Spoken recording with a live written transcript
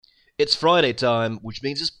It's Friday time, which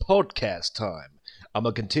means it's podcast time.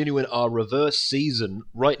 I'm continuing our reverse season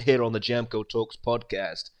right here on the Jamco Talks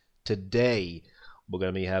podcast. Today, we're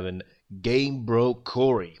going to be having Game Bro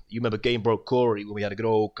Corey. You remember Game Bro Corey when we had a good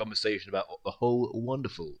old conversation about the whole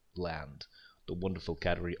wonderful land, the wonderful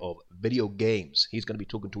category of video games. He's going to be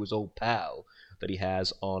talking to his old pal that he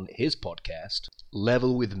has on his podcast,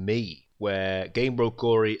 Level With Me, where Game Bro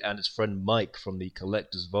Corey and his friend Mike from the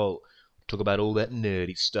Collector's Vault talk about all that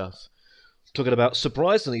nerdy stuff. Talking about,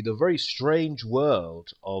 surprisingly, the very strange world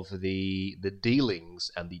of the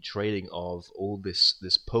dealings and the trading of all this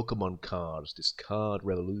Pokemon cards, this card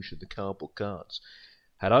revolution, the cardboard cards.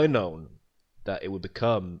 Had I known that it would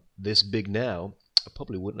become this big now, I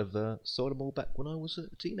probably wouldn't have sold them all back when I was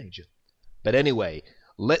a teenager. But anyway,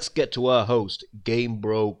 let's get to our host, Game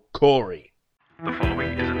Bro Corey. The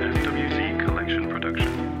following is an SWZ collection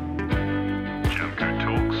production. Jamco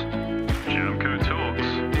Talks. Jamco Talks.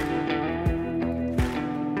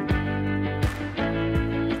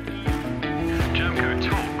 Jamco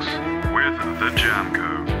Talks with the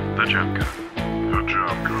Jamco. The Jamco. The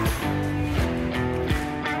Jamco.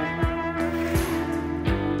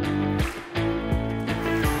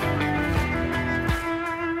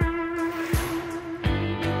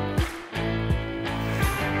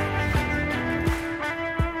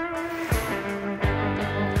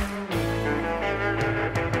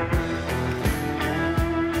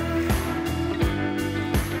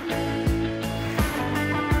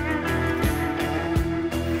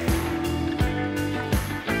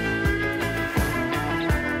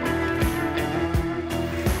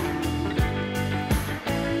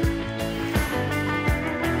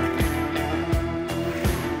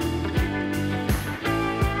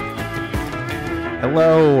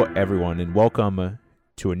 Hello, everyone, and welcome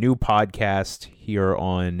to a new podcast here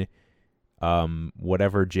on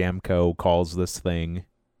whatever Jamco calls this thing.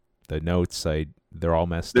 The notes, they're all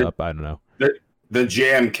messed up. I don't know. The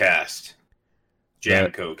Jamcast.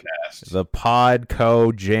 Jamco Cast. The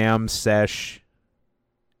Podco Jam Sesh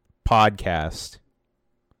podcast.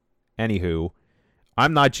 Anywho,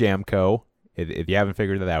 I'm not Jamco, if you haven't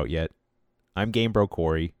figured that out yet. I'm Game Bro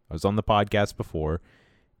Corey. I was on the podcast before,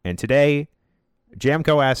 and today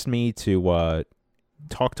Jamco asked me to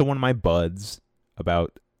talk to one of my buds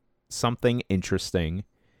about something interesting,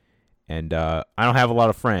 and I don't have a lot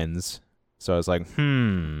of friends, so I was like,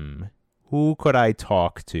 who could I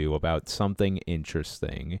talk to about something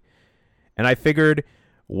interesting? And I figured,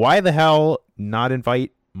 why the hell not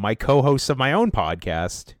invite my co-host of my own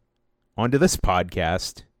podcast onto this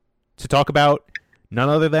podcast to talk about none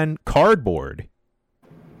other than cardboard,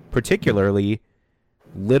 particularly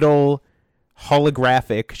little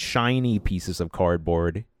holographic, shiny pieces of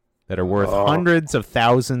cardboard that are worth hundreds of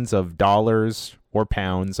thousands of dollars or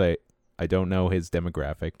pounds. I don't know his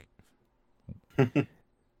demographic.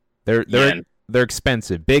 They're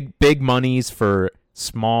expensive. Big monies for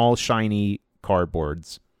small, shiny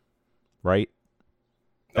cardboards, right?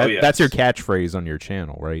 Yes. That's your catchphrase on your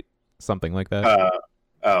channel, right? Something like that.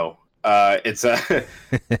 It's the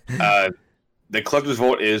Collector's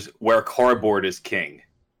Vault is where cardboard is king.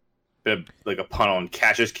 Like a pun on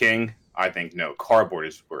Cash is King. I think no, cardboard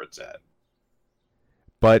is where it's at.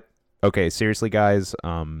 But okay, seriously, guys,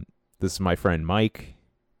 this is my friend Mike.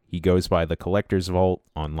 He goes by the Collector's Vault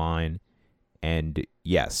online, and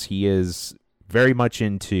yes, he is very much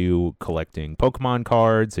into collecting Pokemon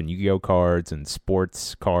cards and Yu-Gi-Oh cards and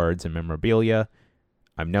sports cards and memorabilia.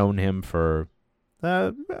 I've known him for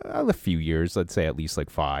a few years, let's say at least like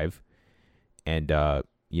 5, and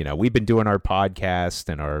we've been doing our podcast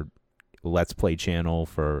and our Let's Play channel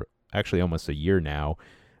for actually almost a year now.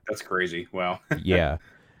 That's crazy. Wow. Yeah.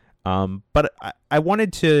 But I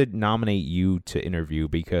wanted to nominate you to interview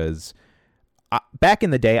because back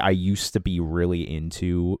in the day, I used to be really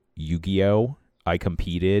into Yu-Gi-Oh! I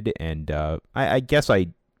competed, and I guess I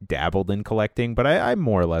dabbled in collecting, but I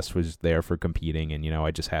more or less was there for competing, and,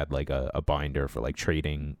 I just had like a binder for like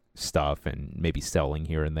trading stuff and maybe selling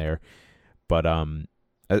here and there. But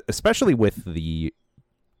especially with the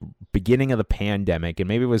beginning of the pandemic, and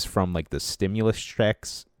maybe it was from like the stimulus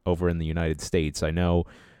checks over in the United States, I know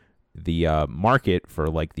the market for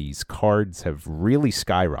like these cards have really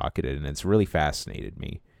skyrocketed, and it's really fascinated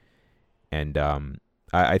me. And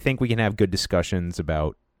I think we can have good discussions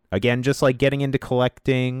about, again, just like getting into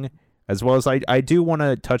collecting, as well as I do want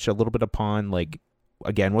to touch a little bit upon, like,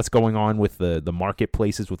 again, what's going on with the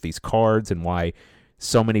marketplaces with these cards and why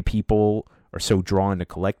so many people are so drawn to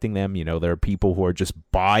collecting them. There are people who are just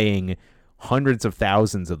buying hundreds of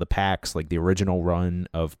thousands of the packs, like the original run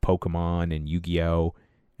of Pokemon and Yu-Gi-Oh!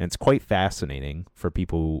 And it's quite fascinating for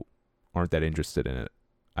people who aren't that interested in it.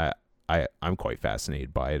 I'm quite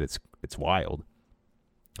fascinated by it. It's wild.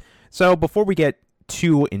 So before we get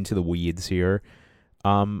too into the weeds here,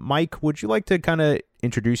 Mike, would you like to kind of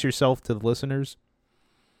introduce yourself to the listeners?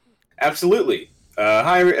 Absolutely.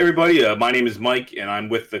 Hi, everybody. My name is Mike, and I'm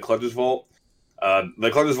with the Collector's Vault. The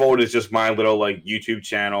Collector's Vault is just my little YouTube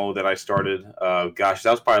channel that I started. That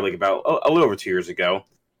was probably about a little over 2 years ago.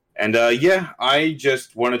 And I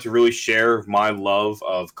just wanted to really share my love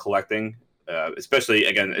of collecting, especially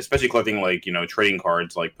collecting trading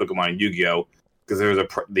cards like Pokemon and Yu-Gi-Oh, because there was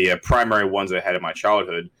the primary ones that I had in my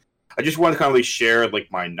childhood. I just wanted to kind of share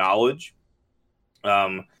my knowledge,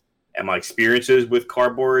 and my experiences with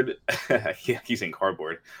cardboard. I keep saying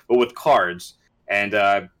cardboard, but with cards. And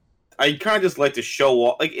I kind of just like to show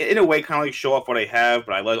off, in a way, kind of show off what I have.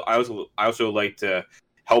 But I also like to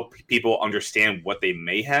help people understand what they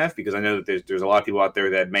may have, because I know that there's a lot of people out there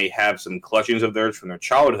that may have some collections of theirs from their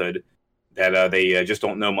childhood that they just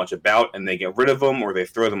don't know much about, and they get rid of them, or they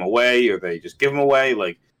throw them away, or they just give them away.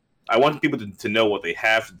 I want people to know what they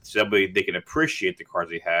have, so that way they can appreciate the cards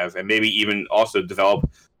they have, and maybe even also develop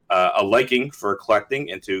a liking for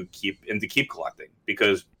collecting and to keep collecting,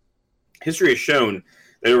 because history has shown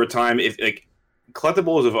that over time, if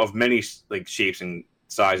collectibles of many shapes and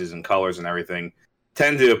sizes and colors and everything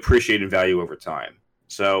tend to appreciate in value over time.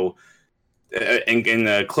 So, and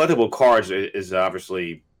collectible cards is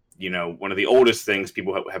obviously one of the oldest things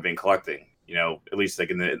people have been collecting. At least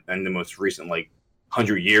in the most recent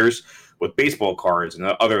 100 years, with baseball cards and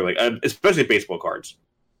other especially baseball cards.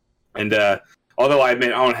 And although I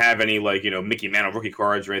admit I don't have any Mickey Mantle rookie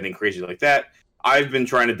cards or anything crazy like that, I've been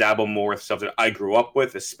trying to dabble more with stuff that I grew up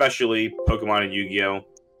with, especially Pokemon and Yu-Gi-Oh.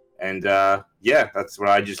 And that's what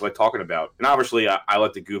I just like talking about. And obviously, I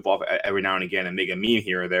like to goof off every now and again and make a meme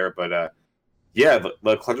here or there. But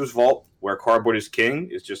the Collector's Vault, where cardboard is king,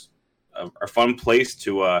 is just a fun place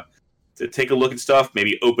to take a look at stuff.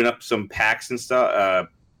 Maybe open up some packs and stuff.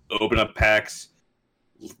 Open up packs,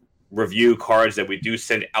 review cards that we do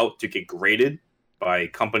send out to get graded by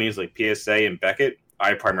companies like PSA and Beckett.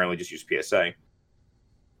 I primarily just use PSA.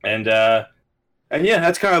 And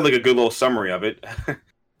that's kind of a good little summary of it.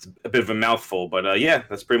 It's a bit of a mouthful, but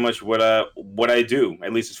that's pretty much what I do,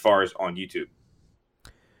 at least as far as on YouTube.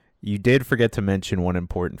 You did forget to mention one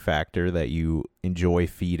important factor, that you enjoy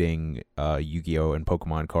feeding Yu-Gi-Oh! And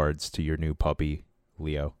Pokemon cards to your new puppy,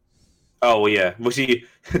 Leo. Oh, well, yeah. Well, see,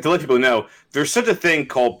 to let people know, there's such a thing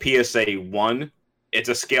called PSA 1. It's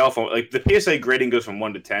a scale from, the PSA grading goes from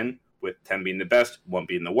 1 to 10, with 10 being the best, 1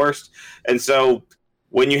 being the worst. And so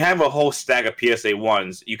when you have a whole stack of PSA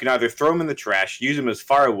 1s, you can either throw them in the trash, use them as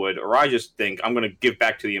firewood, or I just think I'm going to give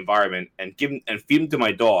back to the environment and feed them to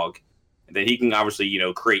my dog. And then he can obviously,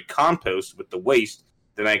 create compost with the waste.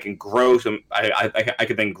 Then I can grow I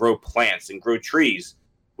could then grow plants and grow trees,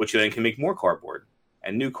 which then can make more cardboard,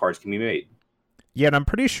 and new cards can be made. Yeah, and I'm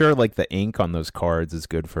pretty sure the ink on those cards is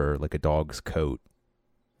good for a dog's coat.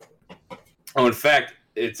 Oh, in fact,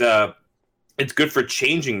 it's good for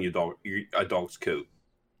changing a dog's coat.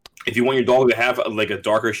 If you want your dog to have a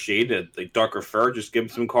darker shade, a darker fur, just give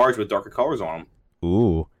them some cards with darker colors on them.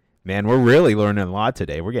 Ooh, man, we're really learning a lot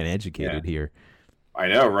today. We're getting educated here. I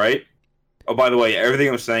know, right? Oh, by the way, everything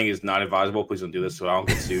I'm saying is not advisable. Please don't do this so I don't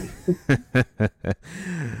get sued.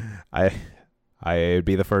 It'd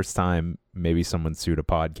be the first time maybe someone sued a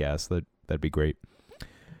podcast. That'd be great.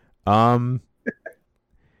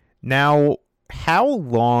 Now, how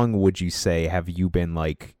long would you say have you been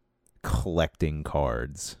collecting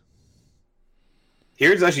cards?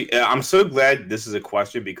 Here's actually, I'm so glad this is a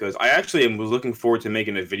question, because I actually was looking forward to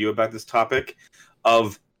making a video about this topic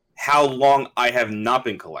of how long I have not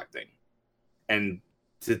been collecting. And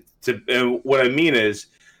what I mean is,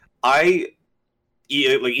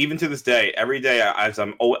 even to this day, every day as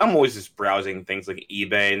I'm always just browsing things like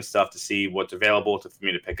eBay and stuff to see what's available for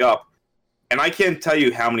me to pick up. And I can't tell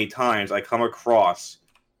you how many times I come across,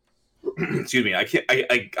 excuse me,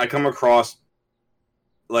 I come across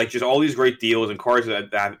just all these great deals and cards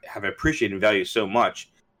that have appreciated in value so much.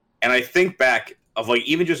 And I think back of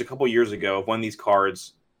even just a couple years ago of when these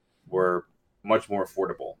cards were much more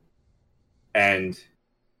affordable. And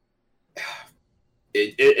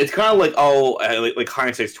it's kind of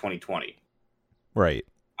hindsight's 2020. Right.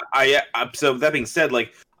 So that being said,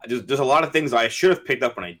 there's a lot of things I should have picked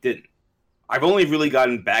up when I didn't. I've only really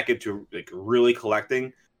gotten back into really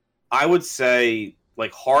collecting, I would say,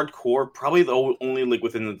 hardcore, probably only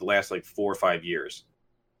within the last 4 or 5 years.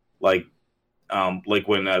 When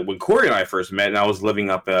Corey and I first met, and I was living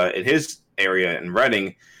up in his area in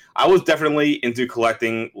Reading, I was definitely into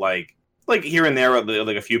collecting like here and there,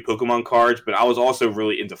 like a few Pokemon cards, but I was also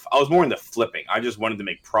really I was more into flipping. I just wanted to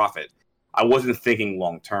make profit. I wasn't thinking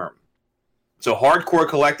long term. So hardcore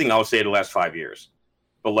collecting, I would say the last 5 years.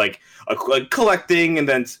 But like collecting and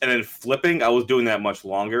then flipping, I was doing that much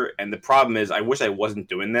longer. And the problem is, I wish I wasn't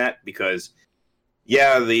doing that because,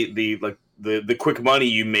 yeah, the quick money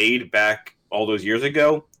you made back all those years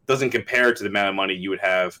ago doesn't compare to the amount of money you would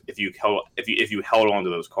have if you held on to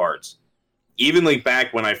those cards. Even like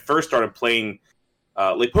back when I first started playing,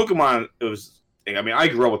 like Pokemon, I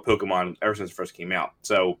grew up with Pokemon ever since it first came out.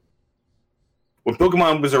 So when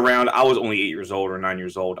Pokemon was around, I was only 8 years old or 9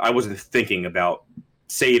 years old. I wasn't thinking about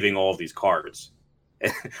saving all of these cards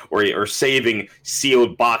or saving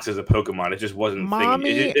sealed boxes of Pokemon. It just wasn't.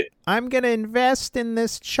 Mommy, I'm gonna invest in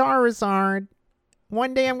this Charizard.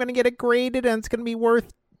 One day I'm gonna get it graded, and it's gonna be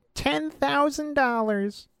worth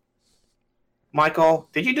 $10,000. Michael,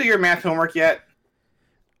 did you do your math homework yet?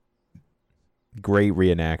 Great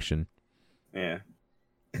reenaction. Yeah,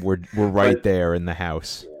 we're right there in the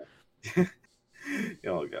house. Yeah.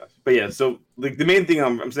 Oh gosh, but yeah. So like the main thing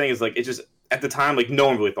I'm saying is like it's just at the time like no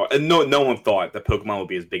one really thought, and no one thought that Pokemon would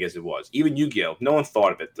be as big as it was. Even Yu-Gi-Oh, no one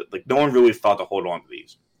thought of it. Like no one really thought to hold on to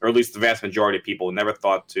these, or at least the vast majority of people never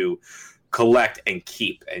thought to collect and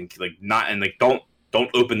keep and like not and like don't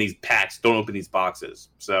open these packs, don't open these boxes.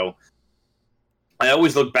 So I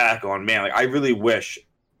always look back on, man, like I really wish,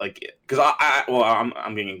 like, because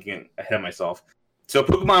I'm getting ahead of myself. So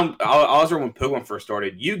Pokemon, I was when Pokemon first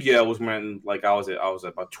started. Yu-Gi-Oh was when like I was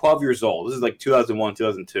about 12 years old. This is like 2001,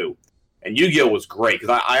 2002, and Yu-Gi-Oh was great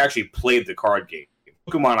because I actually played the card game.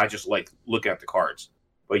 Pokemon, I just like looking at the cards,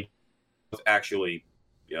 but I was actually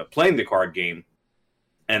playing the card game.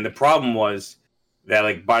 And the problem was that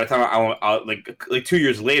like by the time I like 2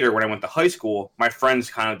 years later when I went to high school, my friends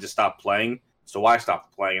kind of just stopped playing, so I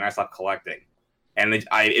stopped playing and I stopped collecting. And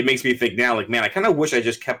it makes me think now, like, man, I kind of wish I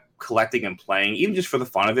just kept collecting and playing, even just for the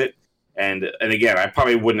fun of it. And again, I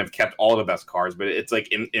probably wouldn't have kept all the best cards, but it's like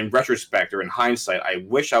in retrospect or in hindsight, I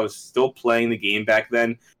wish I was still playing the game back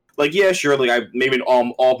then. Like, yeah, sure, like maybe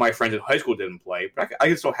all of my friends in high school didn't play, but I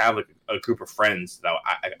could still have like a group of friends that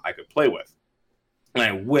I could play with. And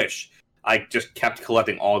I wish I just kept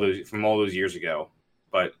collecting all those years ago.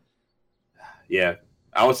 But yeah,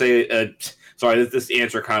 I would say. Sorry, this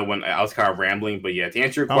answer kind of went. I was kind of rambling, but yeah, to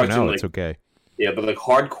answer your question, no, it's okay. Yeah, but like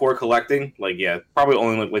hardcore collecting, like yeah, probably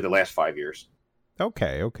only like the last 5 years.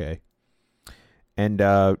 Okay. And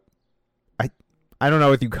I don't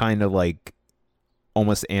know if you kind of like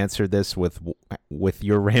almost answered this with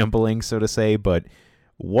your rambling, so to say, but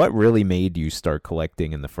what really made you start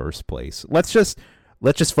collecting in the first place? Let's just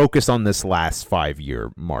focus on this last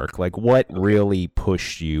 5-year mark. Like, what really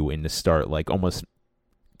pushed you into start like almost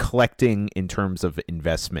collecting in terms of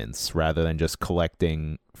investments rather than just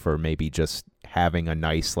collecting for maybe just having a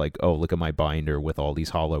nice like, oh, look at my binder with all these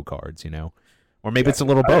holo cards, or maybe it's a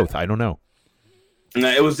little both. I don't know. No,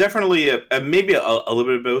 it was definitely maybe a little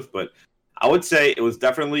bit of both, but I would say it was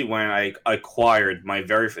definitely when I acquired my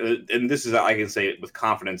and this is, I can say it with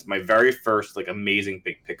confidence, my very first like amazing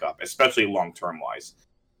big pickup, especially long term wise.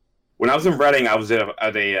 When I was in Reading, I was at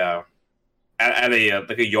a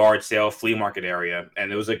like a yard sale flea market area,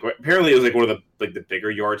 and it was like apparently it was like one of the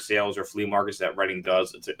bigger yard sales or flea markets that Reading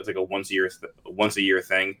does. It's like a once a year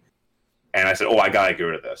thing, and I said, oh, I gotta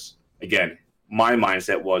go to this. Again, my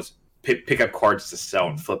mindset was pick up cards to sell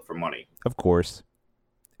and flip for money. Of course,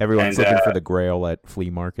 everyone's looking for the grail at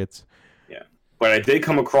flea markets. Yeah, but I did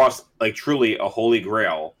come across like truly a holy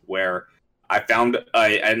grail where I found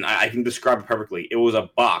and I can describe it perfectly. It was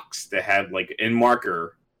a box that had like in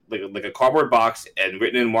marker. Like a cardboard box, and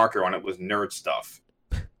written in marker on it was nerd stuff,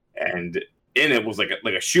 and in it was like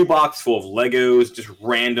a shoebox full of Legos, just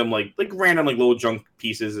random like little junk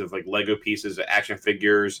pieces of like Lego pieces, of action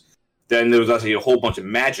figures. Then there was actually a whole bunch of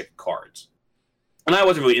Magic cards, and I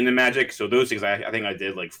wasn't really into Magic, so those things I think I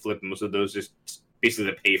did like flip most of those just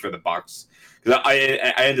basically to pay for the box because I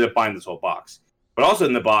ended up buying this whole box. But also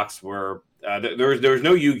in the box were there was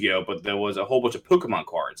no Yu-Gi-Oh, but there was a whole bunch of Pokemon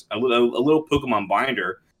cards, a little Pokemon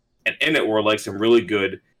binder. And in it were like some really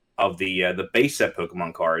good of the base set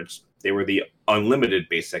Pokemon cards. They were the unlimited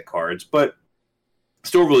base set cards, but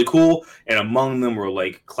still really cool. And among them were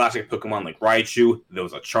like classic Pokemon like Raichu. There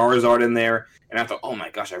was a Charizard in there, and I thought, oh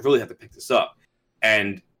my gosh, I really have to pick this up.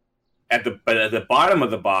 And at the bottom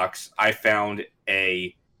of the box, I found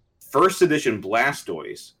a first edition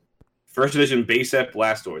Blastoise, first edition base set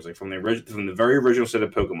Blastoise, like from the very original set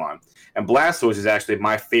of Pokemon. And Blastoise is actually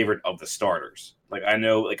my favorite of the starters. Like I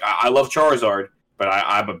know, like I love Charizard, but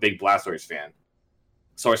I'm a big Blastoise fan.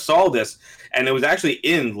 So I saw this, and it was actually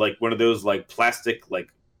in like one of those like plastic like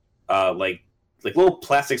like little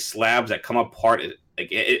plastic slabs that come apart.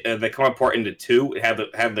 They come apart into two. It have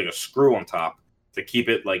like a screw on top to keep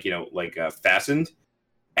it fastened.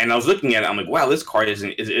 And I was looking at it. I'm like, wow, this card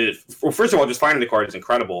well, first of all, just finding the card is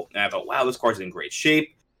incredible. And I thought, wow, this card's in great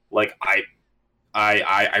shape. Like I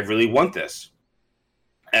really want this.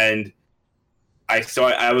 And I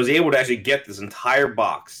was able to actually get this entire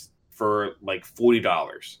box for like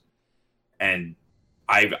 $40. And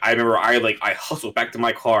I remember I hustled back to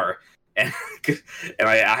my car and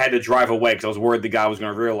I had to drive away because I was worried the guy was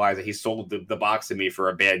going to realize that he sold the box to me for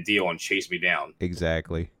a bad deal and chase me down.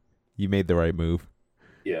 Exactly. You made the right move.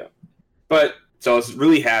 Yeah. But so I was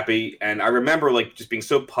really happy, and I remember like just being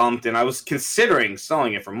so pumped, and I was considering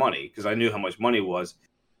selling it for money because I knew how much money was.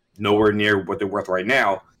 Nowhere near what they're worth right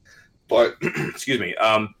now. But excuse me.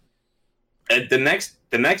 And the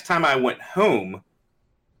next time I went home,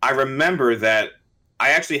 I remember that I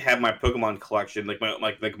actually had my Pokemon collection, like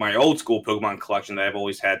my old school Pokemon collection that I've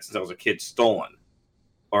always had since I was a kid, stolen.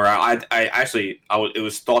 Or it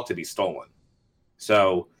was thought to be stolen.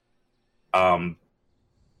 So,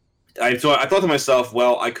 I thought to myself,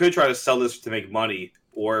 well, I could try to sell this to make money,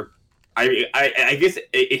 or I guess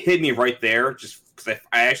it hit me right there just because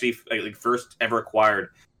I actually like first ever acquired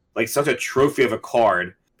like such a trophy of a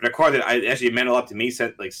card, but a card that I actually meant a lot to me,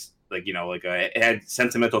 it had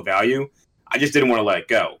sentimental value. I just didn't want to let it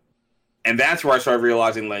go. And that's where I started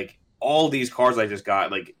realizing, like, all these cards I just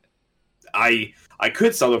got, like, I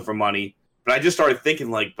could sell them for money, but I just started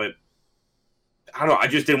thinking, like, but I don't know, I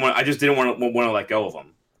just didn't want to let go of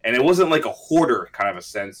them. And it wasn't like a hoarder kind of a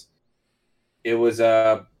sense. It was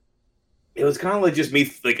kind of like just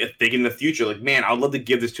me, like, thinking in the future, like, man, I would love to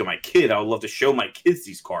give this to my kid. I would love to show my kids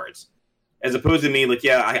these cards, as opposed to me, like,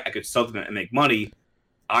 yeah, I could sell them and make money.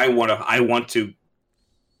 I want to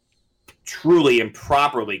truly and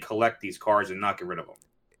properly collect these cards and not get rid of them.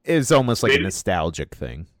 It's almost like a nostalgic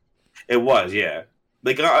thing. It was, yeah.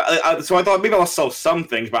 Like, so I thought maybe I'll sell some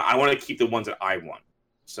things, but I want to keep the ones that I want.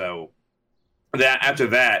 So after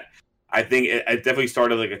that, I think it definitely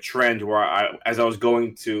started like a trend where as I was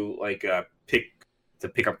going to like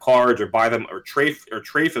pick up cards or buy them or trade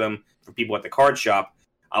for them for people at the card shop,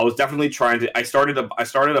 I was definitely trying to. I started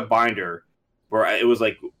a binder where it was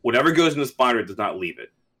like whatever goes in this binder does not leave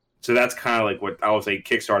it. So that's kind of like what I would say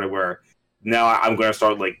kickstarted, where now I'm going to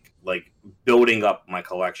start like building up my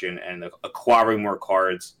collection and acquiring more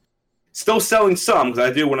cards. Still selling some because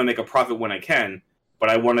I do want to make a profit when I can, but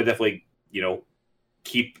I want to definitely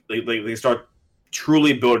keep start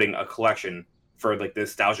truly building a collection for like the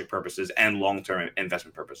nostalgic purposes and long-term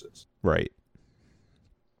investment purposes. Right.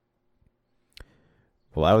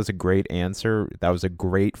 Well, that was a great answer. That was a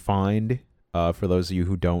great find. For those of you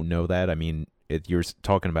who don't know that, I mean, you're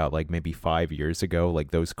talking about like maybe 5 years ago,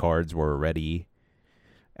 like those cards were already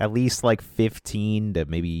at least like 15 to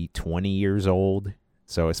maybe 20 years old.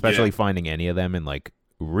 So especially finding any of them in like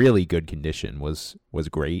really good condition was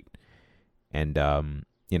great. And,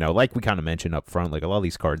 like we kind of mentioned up front, like a lot of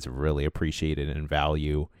these cards are really appreciated in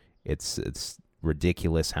value. It's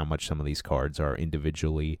ridiculous how much some of these cards are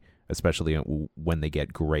individually, especially when they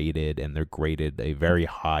get graded and they're graded a very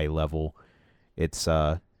high level. It's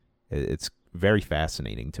very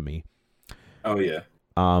fascinating to me. Oh yeah.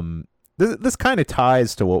 This kind of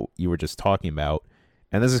ties to what you were just talking about,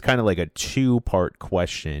 and this is kind of like a 2-part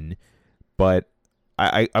question, but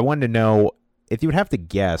I wanted to know if you would have to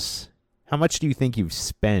guess, how much do you think you've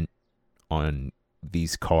spent on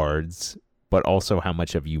these cards, but also how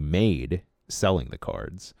much have you made selling the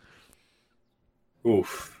cards?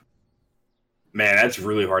 Oof. Man, that's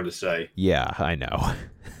really hard to say. Yeah, I know.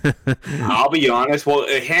 I'll be honest. Well,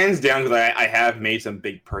 hands down, because I have made some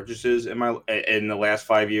big purchases in the last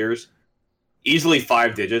 5 years. Easily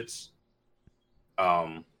 5 digits.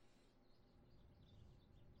 I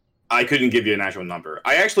couldn't give you an actual number.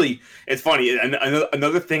 It's funny.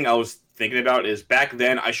 Another thing I was thinking about is back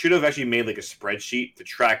then I should have actually made like a spreadsheet to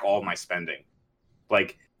track all of my spending,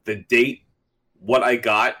 like the date, what I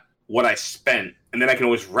got, what I spent, and then I can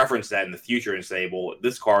always reference that in the future and say, well,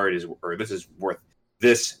 this is worth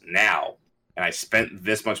this now, and I spent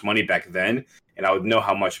this much money back then, and I would know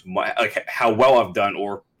how well I've done,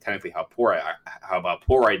 or technically how poor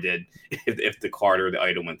I did if the card or the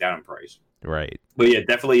item went down in price. Right. But yeah,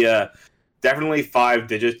 definitely 5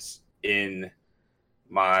 digits in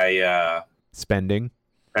my spending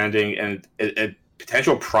and a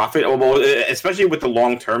potential profit. Well, especially with the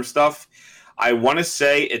long-term stuff, I want to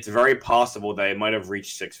say it's very possible that I might have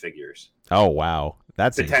reached 6 figures. Oh wow,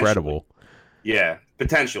 that's incredible. Yeah,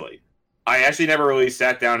 potentially. I actually never really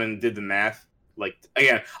sat down and did the math like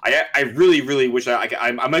again, I really wish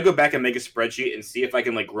I'm gonna go back and make a spreadsheet and see if I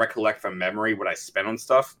can like recollect from memory what I spent on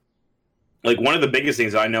stuff. Like one of the biggest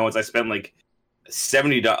things I know is I spent like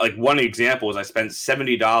 $70. Like one example is I spent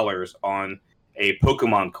 $70 on a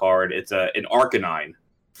Pokemon card. It's an Arcanine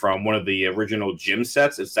from one of the original gym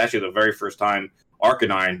sets. It's actually the very first time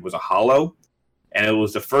Arcanine was a holo, and it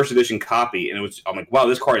was the first edition copy. And I'm like, wow,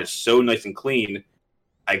 this card is so nice and clean.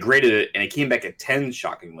 I graded it, and it came back at 10,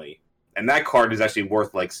 shockingly. And that card is actually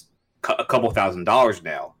worth like a couple $1,000s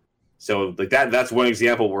now. So like that's one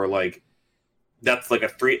example where like that's like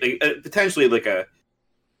potentially like a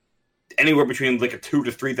anywhere between like a $2,000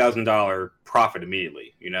 to $3,000 profit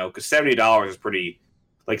immediately, because $70 is pretty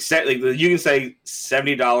like you can say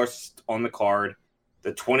 $70 on the card,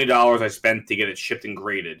 the $20 I spent to get it shipped and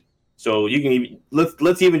graded. So you can even,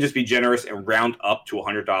 let's even just be generous and round up to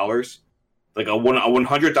 $100, like a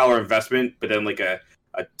 $100 investment, but then like a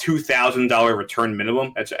 $2,000 return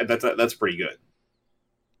minimum. That's pretty good.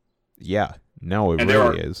 Yeah, no, it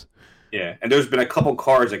really is. Yeah, and there's been a couple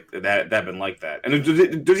cards that have been like that, and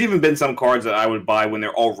there's even been some cards that I would buy when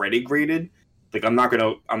they're already graded. Like I'm not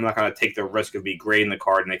gonna take the risk of me grading the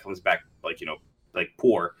card and it comes back like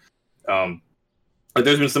poor. But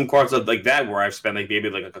there's been some cards like that where I've spent like maybe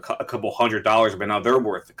like a couple $100, but now they're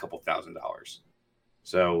worth a couple $1,000.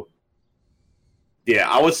 So yeah,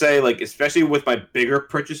 I would say like especially with my bigger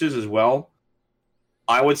purchases as well,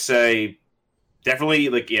 I would say. Definitely,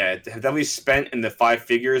 have definitely spent in the 5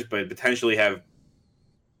 figures, but potentially have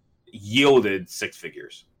yielded 6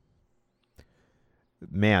 figures.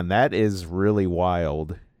 Man, that is really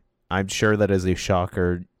wild. I'm sure that is a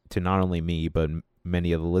shocker to not only me, but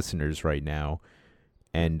many of the listeners right now.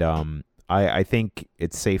 And I think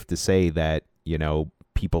it's safe to say that,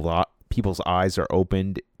 people's eyes are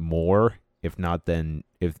opened more, if not then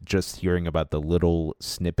if just hearing about the little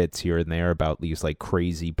snippets here and there about these like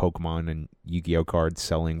crazy Pokemon and Yu-Gi-Oh cards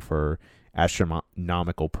selling for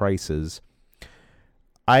astronomical prices.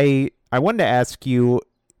 I wanted to ask you,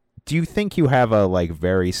 do you think you have a like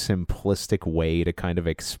very simplistic way to kind of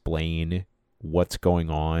explain what's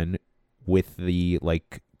going on with the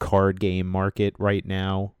like card game market right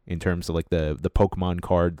now in terms of like the Pokemon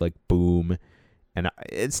card like boom? And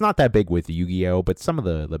it's not that big with Yu-Gi-Oh, but some of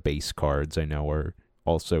the base cards I know are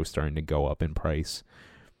also starting to go up in price.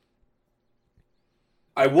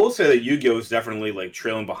 I will say that Yu-Gi-Oh is definitely like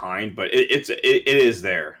trailing behind, but it is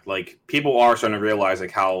there. Like people are starting to realize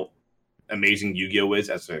like how amazing Yu-Gi-Oh is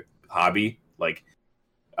as a hobby. Like,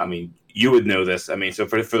 I mean, you would know this. I mean, so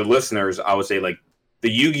for the listeners, I would say like the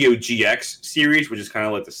Yu-Gi-Oh GX series, which is kind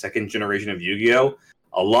of like the second generation of Yu-Gi-Oh.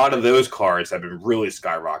 A lot of those cards have been really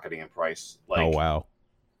skyrocketing in price. Like, oh wow!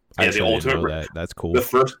 Yeah, the ultimate. That's cool. The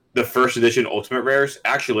first edition Ultimate Rares.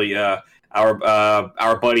 Actually,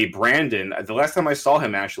 our buddy Brandon. The last time I saw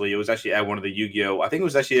him, actually, it was actually at one of the Yu-Gi-Oh. I think it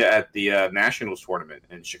was actually at the Nationals tournament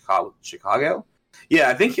in Chicago. Yeah,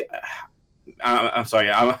 I think. I'm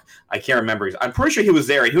sorry, I can't remember. I'm pretty sure he was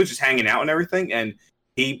there. He was just hanging out and everything, and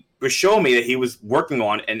he was showing me that he was working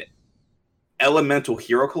on an Elemental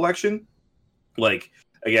Hero collection. Like,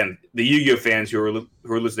 again, the Yu-Gi-Oh fans who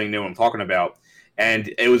are listening know what I'm talking about.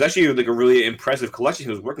 And it was actually like a really impressive collection he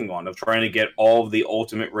was working on of trying to get all of the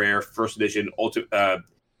Ultimate Rare First Edition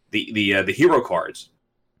the hero cards.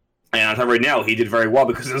 And I'll tell you right now, he did very well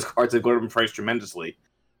because those cards have gone up in price tremendously.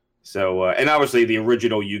 So, and obviously the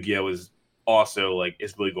original Yu-Gi-Oh is also like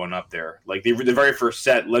is really going up there. Like the very first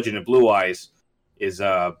set, Legend of Blue Eyes, is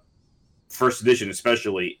first edition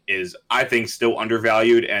especially is I think still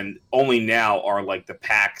undervalued, and only now are like the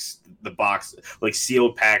packs, the box, like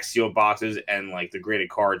sealed packs, sealed boxes, and like the graded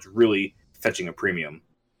cards really fetching a premium.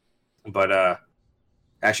 But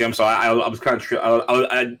actually, I'm sorry, I was kind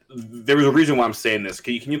of there was a reason why I'm saying this.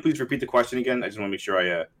 Can you please repeat the question again? I just want to make sure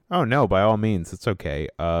I. Oh no, by all means, it's okay.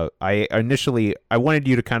 I wanted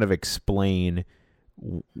you to kind of explain,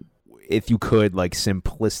 if you could, like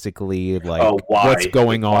simplistically, like what's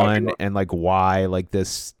going on and like why, like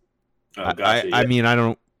this. Oh, gotcha, I mean, I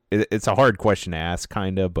don't. It's a hard question to ask,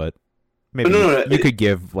 kind of, but maybe you could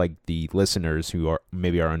give like the listeners who are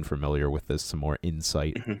unfamiliar with this some more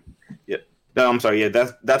insight. Mm-hmm. Yeah. No, I'm sorry. Yeah,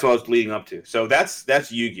 that's what I was leading up to. So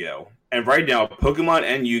that's Yu-Gi-Oh, and right now, Pokemon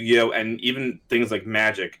and Yu-Gi-Oh, and even things like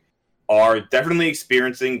Magic, are definitely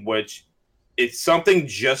experiencing it's something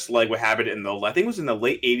just like what happened I think it was in the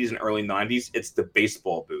late 80s and early 90s. It's the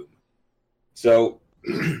baseball boom. So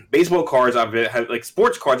baseball cards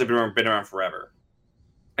sports cards have been around forever.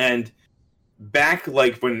 And back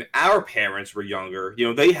like when our parents were younger,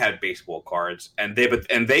 they had baseball cards, and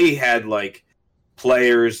they had like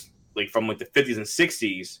players like from like the 50s and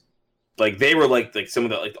 60s, like they were like some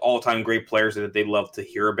of the like all time great players that they loved to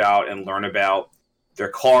hear about and learn about. Their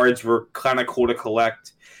cards were kind of cool to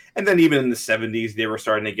collect, and then even in the 70s, they were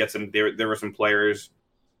starting to get some. There were some players.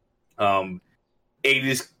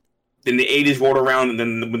 80s, then the 80s rolled around, and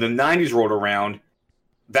then when the 90s rolled around,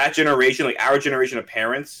 that generation, like our generation of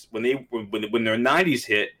parents, when their 90s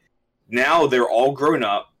hit, now they're all grown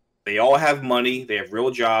up. They all have money. They have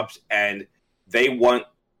real jobs, and they want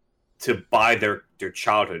to buy their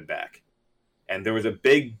childhood back. And there was a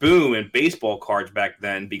big boom in baseball cards back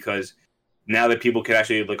then because now that people could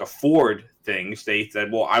actually like afford things, they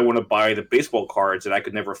said, well, I want to buy the baseball cards that I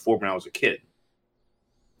could never afford when I was a kid.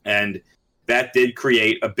 And that did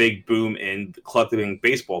create a big boom in collecting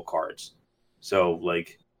baseball cards. So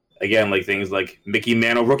like, again, like things like Mickey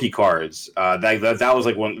Mantle rookie cards. That was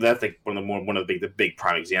like one of the big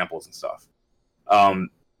prime examples and stuff. And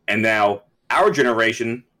now our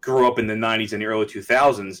generation grew up in the 90s and the early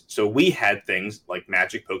 2000s, so we had things like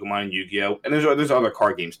Magic, Pokemon, and Yu-Gi-Oh, and there's other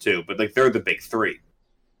card games too, but like they're the big three.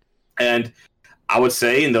 And I would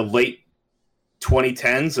say in the late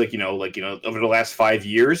 2010s, over the last 5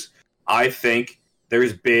 years, I think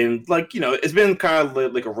there's been it's been kind of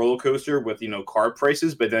like a roller coaster with card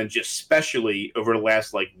prices, but then just especially over the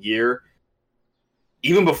last year,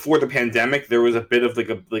 even before the pandemic, there was a bit of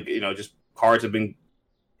just cards have been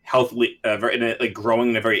healthily growing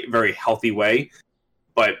in a very, very healthy way.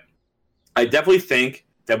 But I definitely think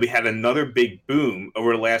that we had another big boom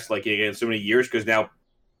over the last so many years, because now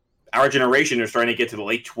our generation are starting to get to the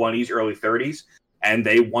late 20s, early 30s, and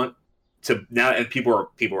they want to now, and people are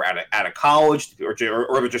out of college or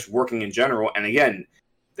they're just working in general, and again,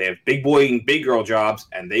 they have big boy and big girl jobs,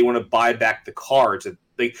 and they want to buy back the cards that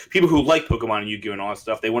people who like Pokemon and Yu-Gi-Oh and all that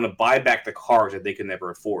stuff, they want to buy back the cards that they can never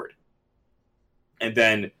afford. And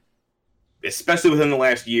then, especially within the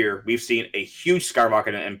last year, we've seen a huge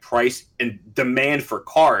skyrocket in price and demand for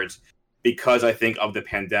cards because I think of the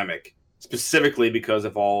pandemic, specifically because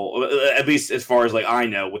of all, at least as far as I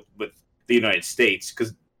know, with the United States.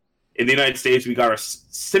 Because in the United States, we got our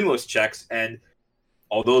stimulus checks, and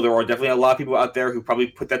although there are definitely a lot of people out there who probably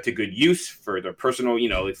put that to good use for their personal,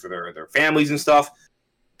 for their families and stuff,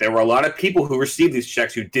 there were a lot of people who received these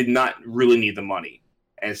checks who did not really need the money.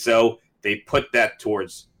 And so they put that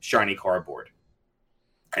towards shiny cardboard.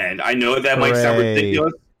 And I know that might sound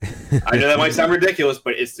ridiculous.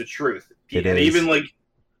 But it's the truth. It and is.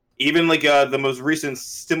 even the most recent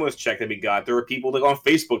stimulus check that we got, there were people on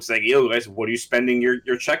Facebook saying, "Yo, guys, what are you spending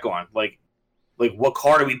your check on? Like what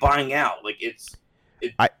card are we buying out?"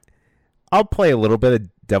 I'll play a little bit of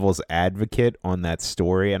devil's advocate on that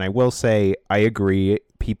story, and I will say I agree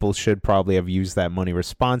people should probably have used that money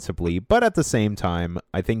responsibly, but at the same time,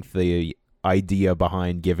 I think the idea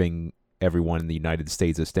behind giving everyone in the United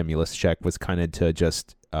States a stimulus check was kind of to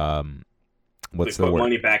just what's the put word?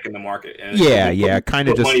 Money back in the market. And kind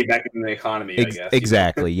of just money back in the economy. I guess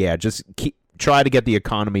exactly. Yeah, just try to get the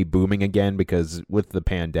economy booming again, because with the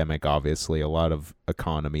pandemic, obviously, a lot of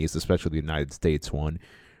economies, especially the United States one,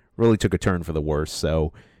 really took a turn for the worse.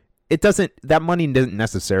 So that money doesn't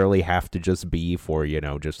necessarily have to just be for,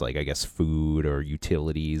 just I guess food or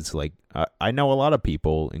utilities. I know a lot of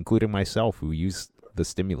people, including myself, who use the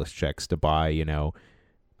stimulus checks to buy,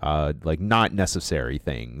 not necessary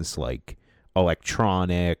things like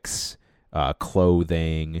electronics,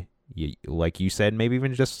 clothing, like you said, maybe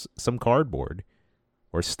even just some cardboard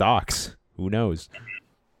or stocks. Who knows?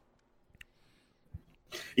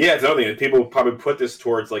 Yeah, it's another thing. People probably put this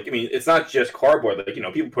towards it's not just cardboard.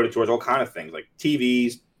 People put it towards all kind of things like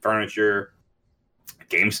TVs, furniture,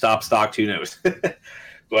 GameStop stock. Who knows?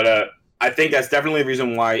 But I think that's definitely a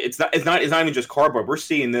reason why it's not even just cardboard. We're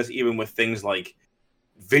seeing this even with things like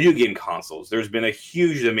video game consoles. There's been a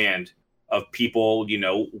huge demand of people,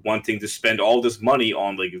 wanting to spend all this money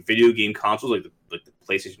on video game consoles, like the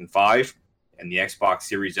PlayStation 5 and the Xbox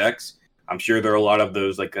Series X. I'm sure there are a lot of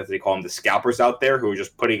those, as they call them, the scalpers out there who are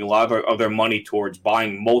just putting a lot of their money towards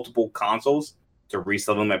buying multiple consoles to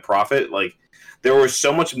resell them at profit. There was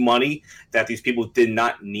so much money that these people did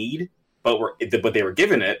not need, but they were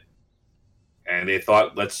given it, and they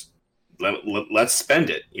thought, let's spend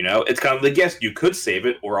it. It's kind of yes, you could save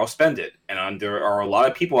it, or I'll spend it. And there are a lot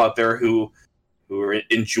of people out there who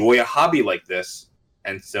enjoy a hobby like this,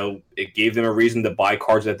 and so it gave them a reason to buy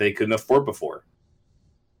cards that they couldn't afford before.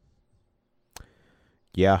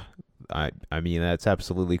 Yeah, I mean, that's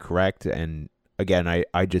absolutely correct. And again,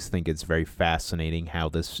 I just think it's very fascinating how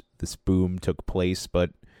this boom took place. But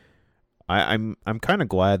I'm kind of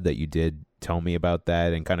glad that you did tell me about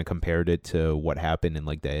that and kind of compared it to what happened in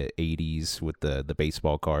the 80s with the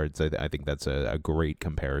baseball cards. I think that's a great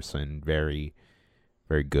comparison. Very,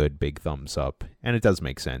 very good, big thumbs up. And it does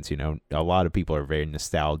make sense, a lot of people are very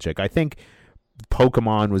nostalgic. I think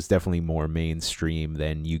Pokemon was definitely more mainstream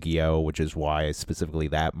than Yu-Gi-Oh!, which is why specifically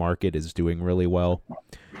that market is doing really well.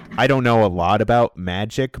 I don't know a lot about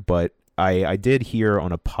Magic, but I did hear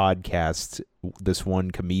on a podcast this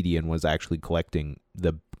one comedian was actually collecting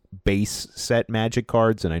the base set Magic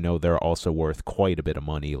cards, and I know they're also worth quite a bit of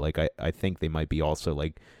money. Like, I think they might be also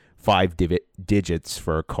like 5 digits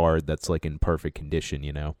for a card that's like in perfect condition,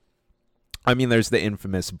 I mean, there's the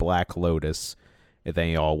infamous Black Lotus. If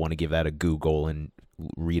they all want to give that a Google and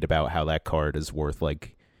read about how that card is worth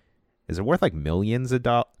is it worth like millions of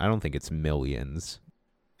dollars? I don't think it's millions.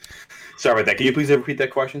 Sorry about that. Can you please repeat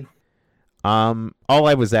that question? All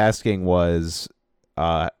I was asking was,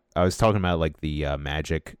 I was talking about like the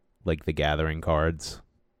Magic, like the Gathering cards.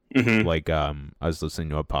 Mm-hmm. Like, I was listening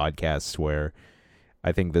to a podcast where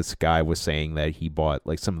I think this guy was saying that he bought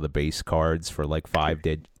like some of the base cards for like 5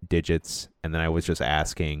 digits, and then I was just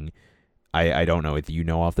asking, I don't know if you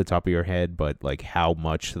know off the top of your head, but like how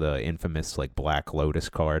much the infamous like Black Lotus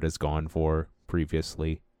card has gone for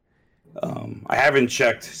previously. I haven't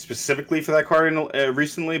checked specifically for that card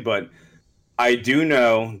recently, but I do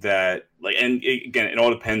know that again, it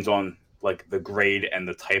all depends on like the grade and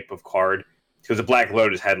the type of card, because the Black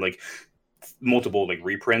Lotus had like multiple like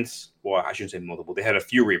reprints. Well, I shouldn't say multiple. They had a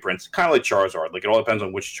few reprints, kind of like Charizard. Like, it all depends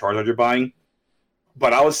on which Charizard you're buying.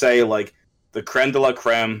 But I would say like the creme de la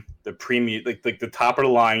creme, the premium, like the top of the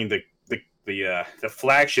line, the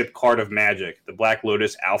flagship card of Magic, the Black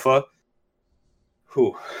Lotus Alpha.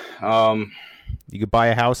 You could buy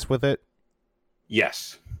a house with it?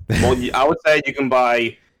 Yes. Well, I would say you can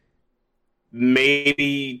buy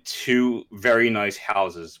maybe 2 very nice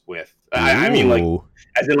houses with. I mean, like,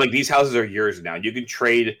 as in like these houses are yours now. You can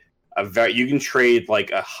trade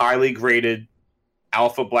like a highly graded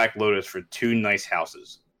Alpha Black Lotus for 2 nice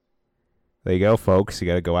houses. There you go, folks. You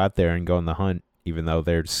got to go out there and go on the hunt, even though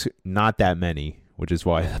there's not that many, which is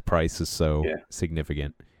why the price is so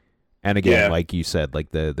significant. And again, like you said, like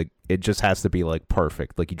the it just has to be like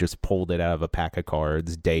perfect. Like you just pulled it out of a pack of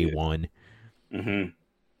cards day one. Mm-hmm.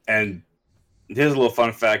 And here's a little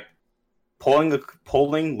fun fact: pulling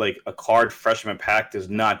like a card fresh from a pack does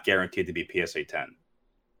not guarantee to be PSA 10.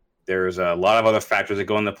 There's a lot of other factors that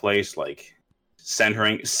go into place, like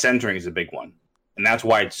centering. Centering is a big one. And that's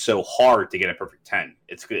why it's so hard to get a perfect 10.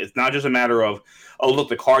 It's not just a matter of, oh, look,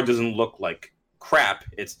 the card doesn't look like crap.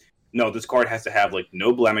 It's, no, this card has to have, like,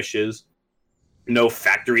 no blemishes, no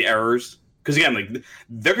factory errors. Because, again, like,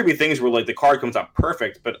 there could be things where, like, the card comes out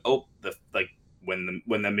perfect, but, when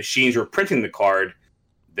the machines were printing the card,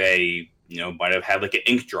 they, might have had, like, an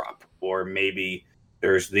ink drop. Or maybe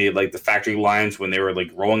there's the factory lines when they were,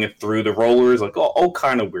 like, rolling it through the rollers. Like, all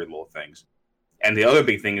kind of weird little things. And the other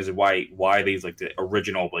big thing is why these, like, the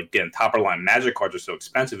original, like, again, top of the line Magic cards are so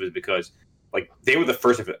expensive is because, like, they were the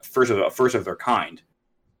first of their kind.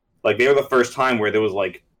 Like, they were the first time where there was,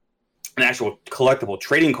 like, an actual collectible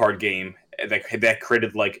trading card game that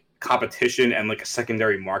created, like, competition and, like, a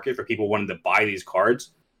secondary market for people wanting to buy these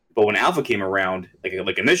cards. But when Alpha came around,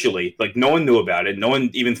 like initially, like, no one knew about it. No one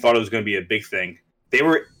even thought it was going to be a big thing. They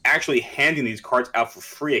were actually handing these cards out for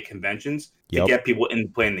free at conventions to get people in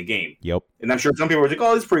playing the game. Yep. And I'm sure some people were like,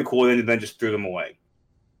 oh, this is pretty cool, and then just threw them away.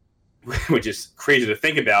 Which is crazy to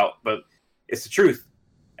think about, but it's the truth.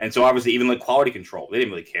 And so obviously even like quality control, they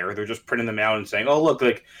didn't really care. They're just printing them out and saying, oh, look,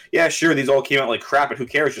 like, yeah, sure, these all came out like crap, but who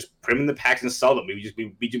cares? Just put them in the packs and sell them.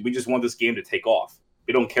 We just want this game to take off.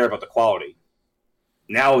 We don't care about the quality.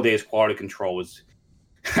 Nowadays, quality control is,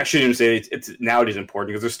 I shouldn't even say it's nowadays important,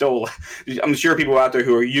 because there's still, I'm sure people out there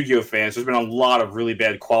who are Yu-Gi-Oh fans, there's been a lot of really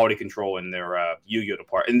bad quality control in their Yu-Gi-Oh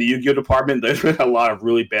department. In the Yu-Gi-Oh department, there's been a lot of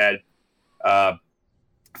really bad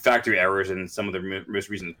factory errors in some of the most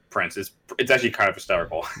recent prints. It's actually kind of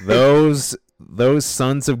hysterical. Those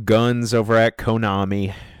sons of guns over at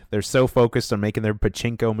Konami, they're so focused on making their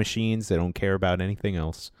pachinko machines, they don't care about anything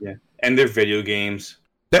else. Yeah, and their video games.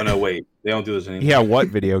 Oh, no, wait, they don't do this anymore. Yeah, what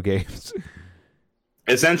video games?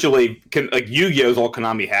 Essentially, like, Yu-Gi-Oh is all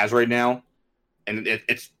Konami has right now, and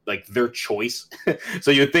it's like their choice. So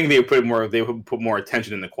you'd think they would put more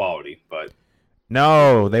attention in the quality, but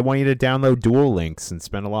no, they want you to download Duel Links and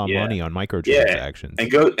spend a lot of money on microtransactions. And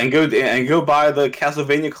go buy the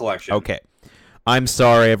Castlevania collection. Okay. I'm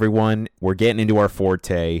sorry, everyone. We're getting into our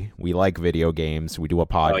forte. We like video games. We do a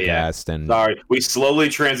podcast, and sorry, we slowly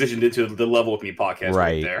transitioned into the Level With Me podcast.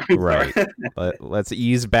 Right there. Right. Let's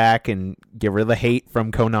ease back and get rid of the hate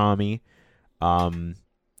from Konami.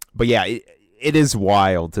 But yeah, it is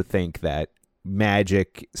wild to think that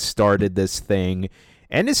Magic started this thing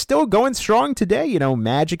and is still going strong today.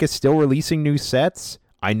 Magic is still releasing new sets.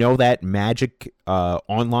 I know that Magic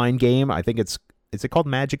online game. I think is it called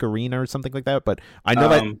Magic Arena or something like that? But I know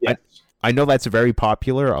that yes. I know that's very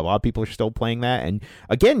popular. A lot of people are still playing that. And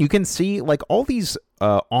again, you can see like all these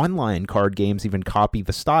online card games even copy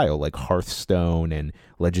the style, like Hearthstone and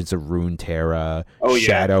Legends of Runeterra,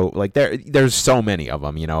 Shadow. Like there's so many of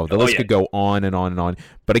them. The list could go on and on and on.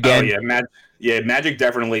 But again, Magic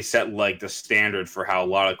definitely set like the standard for how a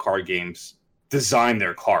lot of card games design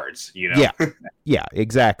their cards. Yeah,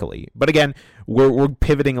 exactly. But again, we're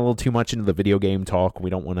pivoting a little too much into the video game talk. We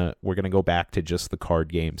don't want to. We're gonna go back to just the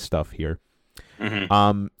card game stuff here.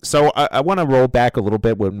 Mm-hmm. So I want to roll back a little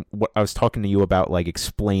bit when what I was talking to you about, like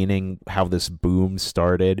explaining how this boom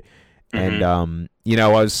started, and I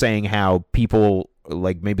was saying how people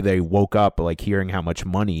like maybe they woke up like hearing how much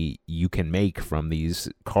money you can make from these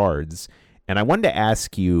cards, and I wanted to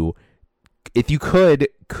ask you if you could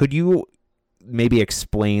you maybe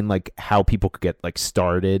explain like how people could get like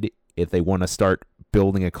started if they want to start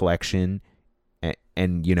building a collection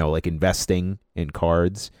and like investing in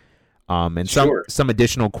cards. And some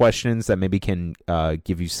additional questions that maybe can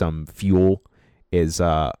give you some fuel is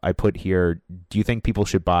I put here, do you think people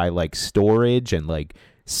should buy like storage and like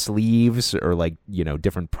sleeves or like,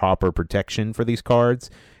 different proper protection for these cards?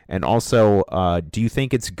 And also, do you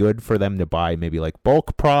think it's good for them to buy maybe like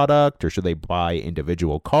bulk product, or should they buy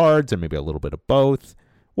individual cards, or maybe a little bit of both?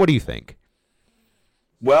 What do you think?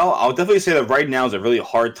 Well, I'll definitely say that right now is a really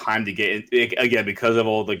hard time to get in, again, because of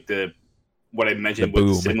all like what I mentioned with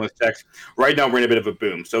the stimulus checks. Right now, we're in a bit of a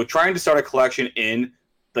boom. So trying to start a collection in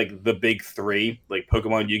like the big three, like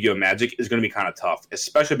Pokemon, Yu-Gi-Oh, Magic, is going to be kind of tough,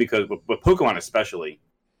 especially because with Pokemon especially,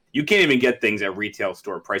 you can't even get things at retail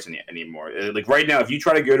store price anymore. Like right now, if you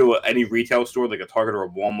try to go to any retail store, like a Target or a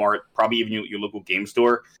Walmart, probably even your local game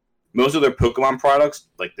store, most of their Pokemon products,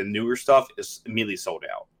 like the newer stuff, is immediately sold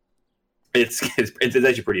out. It's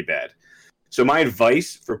actually pretty bad. So my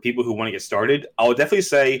advice for people who want to get started, I would definitely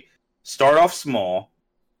say start off small,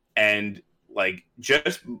 and like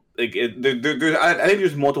just like I think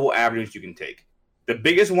there's multiple avenues you can take. The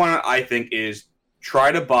biggest one I think is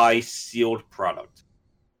try to buy sealed product.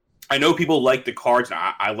 I know people like the cards, and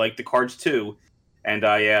I like the cards too, and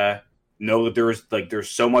I know that there's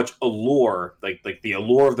so much allure, like the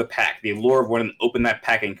allure of the pack, the allure of wanting to open that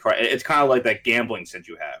pack and cry. It's kind of like that gambling sense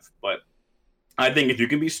you have. But I think if you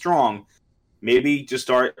can be strong, maybe just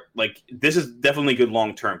start like this is definitely good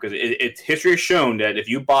long term, because history has shown that if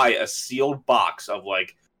you buy a sealed box of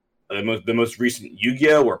like the most recent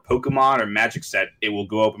Yu-Gi-Oh or Pokemon or Magic set, it will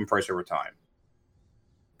go up in price over time.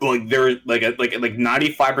 Like there, like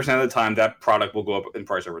 95% of the time, that product will go up in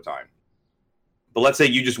price over time. But let's say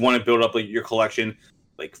you just want to build up like your collection,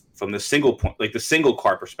 like from the single point, like the single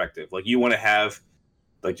card perspective. Like you want to have,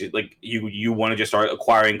 you want to just start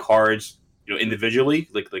acquiring cards, individually,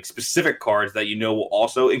 like specific cards that will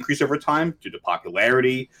also increase over time due to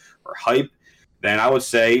popularity or hype. Then I would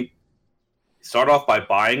say start off by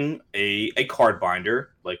buying a card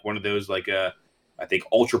binder, like one of those I think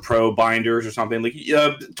Ultra Pro binders or something. Like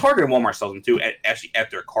Target and Walmart sells them too, actually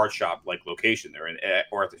at their card shop location there,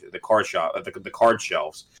 or at the card shop, at the card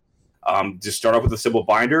shelves. Just start off with a simple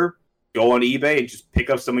binder, go on eBay and just pick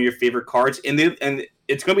up some of your favorite cards. And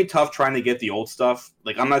it's going to be tough trying to get the old stuff.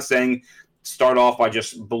 Like I'm not saying start off by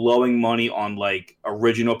just blowing money on like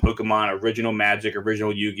original Pokemon, original Magic,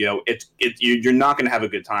 original Yu-Gi-Oh. You're not going to have a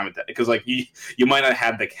good time at that, because like you might not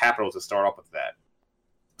have the capital to start off with that.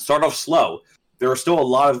 Start off slow. There are still a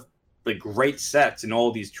lot of like great sets in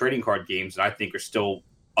all these trading card games that I think are still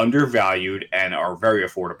undervalued and are very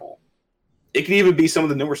affordable. It can even be some of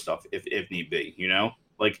the newer stuff if need be.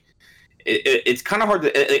 Like it's kind of hard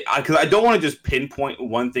to, because I don't want to just pinpoint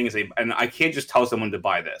one thing and say, and I can't just tell someone to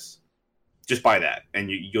buy this. Just buy that, and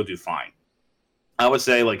you'll do fine. I would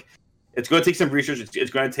say like it's going to take some research. It's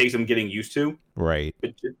going to take some getting used to. Right.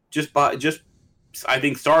 But I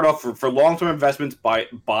think start off for long-term investments.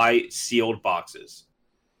 Buy sealed boxes.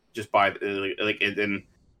 Just buy and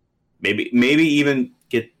maybe even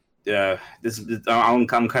get this. I'm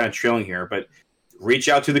kind of trailing here, but reach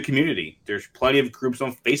out to the community. There's plenty of groups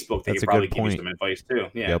on Facebook that can probably give you some advice too.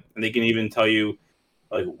 Yeah, yep. And they can even tell you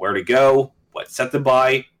like where to go, what set to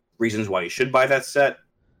buy, reasons why you should buy that set.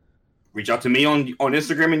 Reach out to me on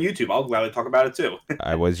Instagram and YouTube. I'll gladly talk about it too.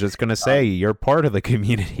 I was just gonna say you're part of the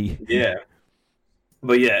community. Yeah.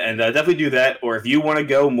 But yeah, and definitely do that. Or if you want to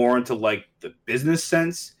go more into like the business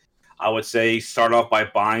sense, I would say start off by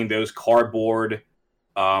buying those cardboard.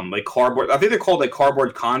 I think they're called like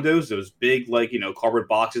cardboard condos. Those big cardboard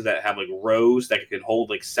boxes that have like rows that can hold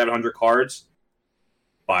like 700 cards.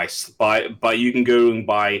 You can go and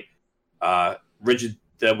buy rigid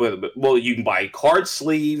well, you can buy card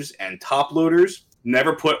sleeves and top loaders.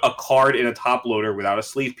 Never put a card in a top loader without a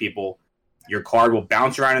sleeve, people. Your card will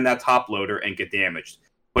bounce around in that top loader and get damaged.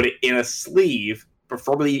 Put it in a sleeve,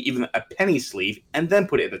 preferably even a penny sleeve, and then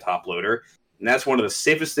put it in the top loader. And that's one of the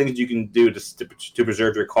safest things you can do to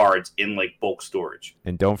preserve your cards in like bulk storage.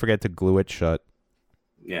 And don't forget to glue it shut.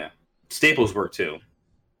 Yeah. Staples work too.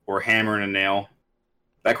 Or hammer and a nail.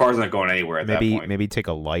 That card's not going anywhere at that point. Maybe take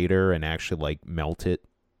a lighter and actually like melt it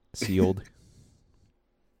sealed.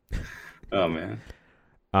 Oh man.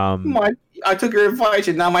 I took your advice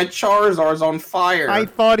and now my Charizard's on fire. I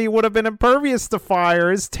thought he would have been impervious to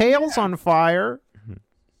fire. His tail's on fire.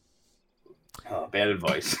 Oh, bad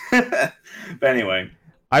advice. But anyway.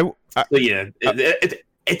 So yeah,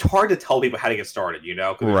 it's hard to tell people how to get started, you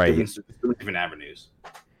know? 'Cause right. There's different avenues.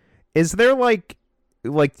 Is there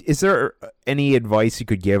is there any advice you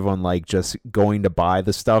could give on like just going to buy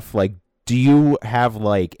the stuff? Like, do you have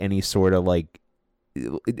like any sort of like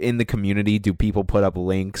in the community, do people put up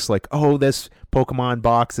links like, oh, this Pokemon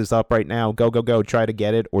box is up right now, go try to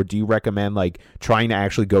get it? Or do you recommend like trying to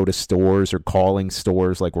actually go to stores or calling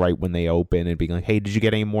stores like right when they open and being like, hey, did you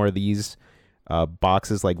get any more of these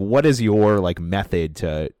boxes? Like, what is your like method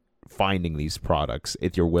to finding these products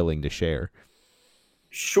if you're willing to share?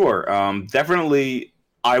 Sure. Definitely.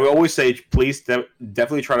 I would always say, please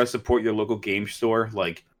definitely try to support your local game store,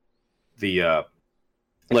 like the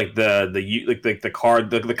comic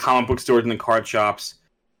book stores and the card shops.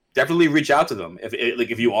 Definitely reach out to them.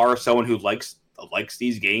 If you are someone who likes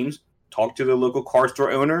these games, talk to the local card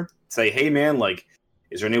store owner. Say, hey man, like,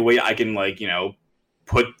 is there any way I can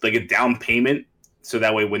put like a down payment so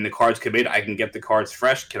that way when the cards come in, I can get the cards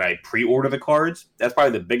fresh? Can I pre-order the cards? That's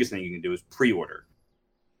probably the biggest thing you can do is pre-order.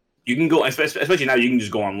 You can go, especially now, you can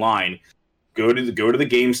just go online, go to the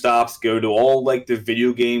GameStops, go to all like the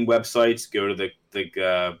video game websites, go to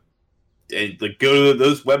go to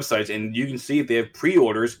those websites, and you can see if they have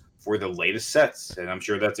pre-orders for the latest sets. And I'm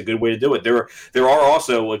sure that's a good way to do it. There are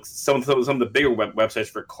also like some of the bigger websites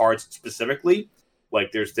for cards specifically.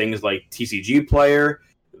 Like there's things like TCG Player,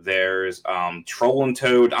 there's Troll and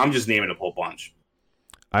Toad. I'm just naming a whole bunch.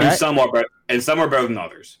 And some are better than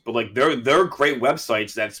others. But like they're great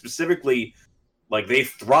websites that specifically like they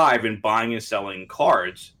thrive in buying and selling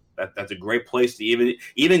cards. That's a great place to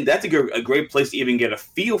even that's a great place to even get a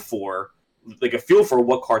feel for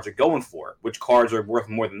what cards are going for, which cards are worth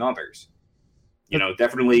more than others. You know,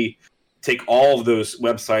 definitely take all of those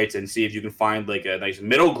websites and see if you can find like a nice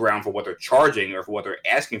middle ground for what they're charging or for what they're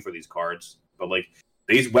asking for these cards. But like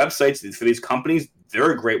these websites for these companies,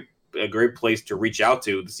 they're a great place to reach out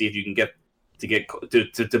to see if you can get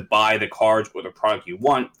to buy the cards or the product you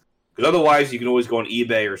want. Because otherwise, you can always go on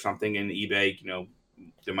eBay or something, and eBay, you know,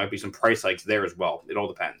 there might be some price hikes there as well. It all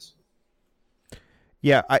depends.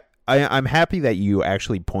 Yeah, I'm happy that you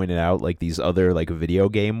actually pointed out like these other like video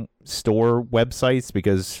game store websites,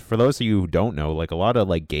 because for those of you who don't know, like a lot of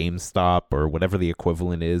like GameStop or whatever the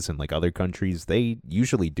equivalent is in like other countries, they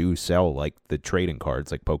usually do sell like the trading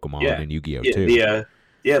cards like Pokemon and Yu-Gi-Oh too.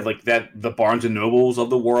 Yeah, like the Barnes and Nobles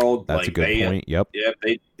of the world. That's like a good point. Yep.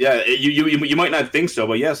 Yeah, you might not think so,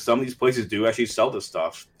 but yes, some of these places do actually sell this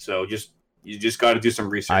stuff. So you just got to do some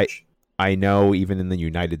research. I know even in the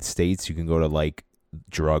United States, you can go to like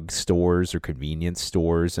drug stores or convenience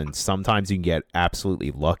stores, and sometimes you can get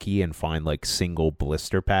absolutely lucky and find like single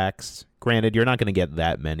blister packs. Granted, you're not going to get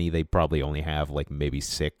that many. They probably only have like maybe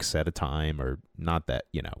 6 at a time, or not that,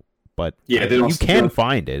 you know. But yeah, you can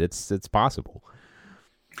find it. It's possible.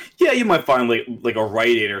 Yeah, you might find like a Rite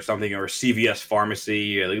Aid or something, or a CVS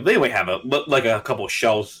pharmacy. They might have a couple of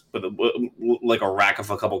shelves with like a rack of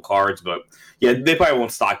a couple cards, but yeah, they probably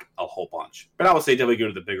won't stock a whole bunch. But I would say definitely go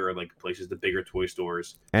to the bigger like places, the bigger toy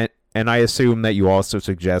stores. And I assume that you also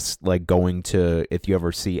suggest like going to, if you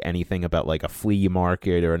ever see anything about like a flea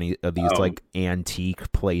market or any of these like antique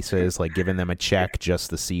places, like giving them a check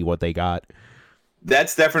just to see what they got.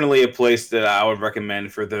 That's definitely a place that I would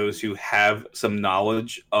recommend for those who have some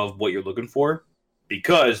knowledge of what you're looking for.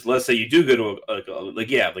 Because let's say you do go to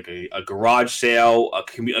a garage sale, a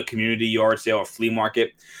community yard sale, a flea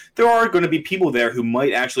market, there are going to be people there who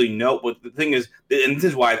might actually know. But the thing is, and this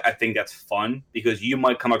is why I think that's fun, because you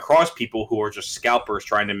might come across people who are just scalpers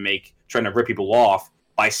trying to rip people off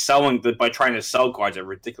by trying to sell cards at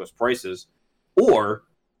ridiculous prices, or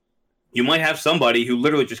you might have somebody who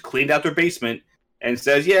literally just cleaned out their basement and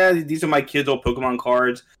says, yeah, these are my kids' old Pokemon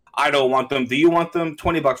cards. I don't want them. Do you want them?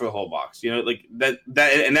 $20 for the whole box. You know, like that,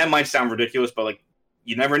 and that might sound ridiculous, but like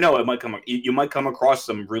you never know. You might come across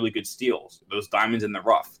some really good steals, those diamonds in the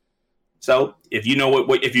rough. So if you know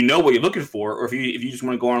what you're looking for, or if you just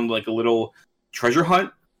want to go on like a little treasure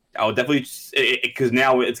hunt, I would definitely, because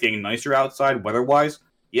now it's getting nicer outside weather-wise.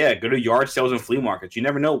 Yeah, go to yard sales and flea markets. You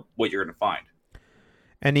never know what you're going to find.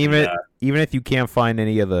 And even if you can't find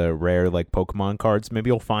any of the rare like Pokemon cards, maybe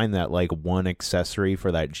you'll find that like one accessory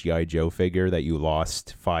for that G.I. Joe figure that you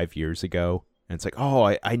lost 5 years ago. And it's like,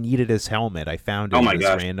 oh, I needed his helmet. I found it in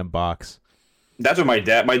this random box. That's what my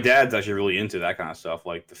dad's actually really into that kind of stuff,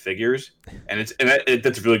 like the figures. And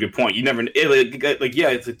that's a really good point. You never,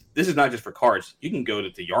 this is not just for cards. You can go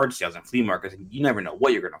to yard sales and flea markets, and you never know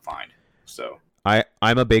what you're going to find. So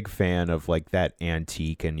I'm a big fan of like that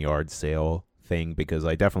antique and yard sale thing, because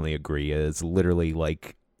I definitely agree. It's literally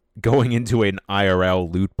like going into an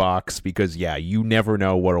IRL loot box, because you never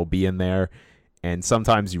know what'll be in there. And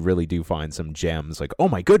sometimes you really do find some gems like, oh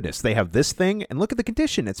my goodness, they have this thing, and look at the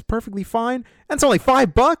condition. It's perfectly fine. And it's only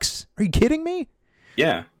 $5. Are you kidding me?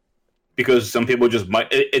 Yeah. Because some people just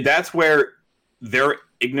might, that's where their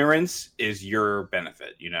ignorance is your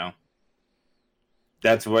benefit, you know?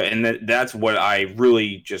 That's what I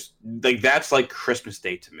really just, like, that's like Christmas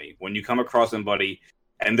Day to me. When you come across somebody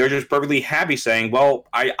and they're just perfectly happy saying, well,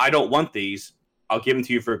 I don't want these. I'll give them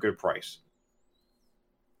to you for a good price.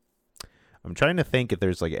 I'm trying to think if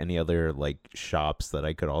there's like any other like shops that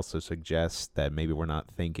I could also suggest that maybe we're not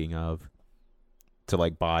thinking of to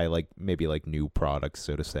like buy like maybe like new products,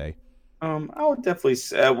 so to say. I would definitely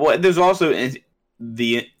say, well, there's also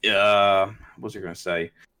the what was I going to say?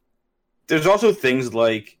 There's also things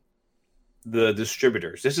like the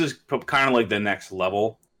distributors. This is kind of like the next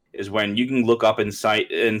level, is when you can look up and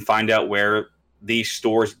find out where these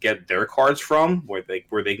stores get their cards from, where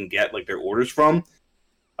they can get like their orders from.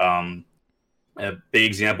 A big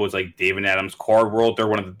example is like Dave and Adam's Card World. They're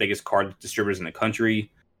one of the biggest card distributors in the country.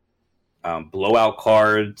 Blowout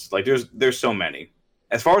Cards. Like there's so many.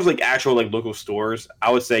 As far as like actual like local stores, I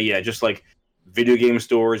would say just like video game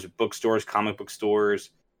stores, bookstores, comic book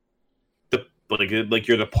stores, like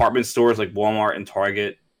your department stores like Walmart and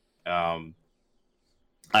Target. I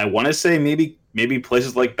want to say maybe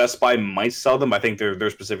places like Best Buy might sell them. I think they're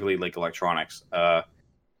specifically like electronics.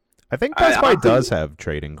 I think Best Buy does have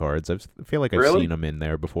trading cards. I feel like I've seen them in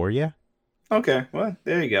there before. Yeah. Okay. Well,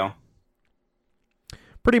 there you go.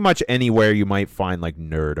 Pretty much anywhere you might find like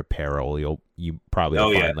nerd apparel, you probably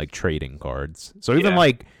find like trading cards. So even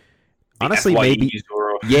like, honestly, maybe.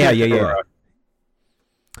 Yeah.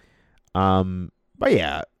 But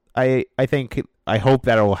yeah, I think I hope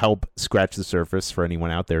that'll help scratch the surface for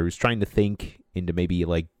anyone out there who's trying to think into maybe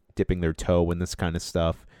like dipping their toe in this kind of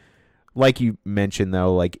stuff. Like you mentioned,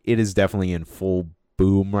 though, like it is definitely in full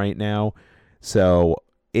boom right now. So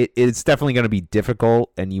it's definitely going to be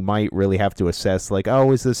difficult, and you might really have to assess, like,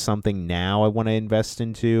 oh, is this something now I want to invest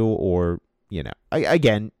into? Or,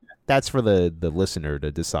 again, that's for the listener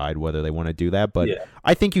to decide whether they want to do that. But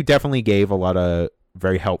I think you definitely gave a lot of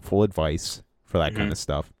very helpful advice for that kind of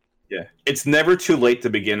stuff. Yeah. It's never too late to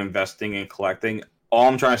begin investing and collecting. All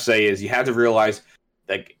I'm trying to say is you have to realize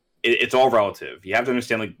that it's all relative. You have to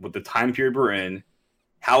understand like what the time period we're in,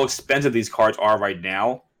 how expensive these cards are right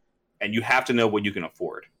now, and you have to know what you can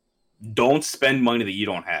afford. Don't spend money that you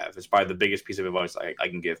don't have. It's probably the biggest piece of advice I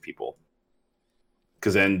can give people,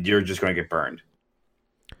 because then you're just going to get burned.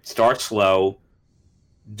 Start slow,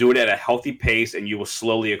 do it at a healthy pace, and you will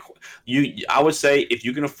slowly. I would say if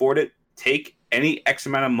you can afford it, take any X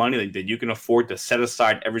amount of money that you can afford to set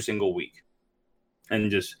aside every single week,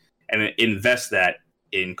 and invest that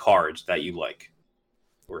in cards that you like,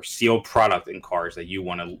 or sealed product in cards that you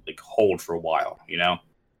want to like hold for a while.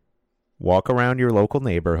 Walk around your local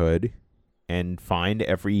neighborhood and find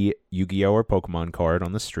every Yu-Gi-Oh or Pokemon card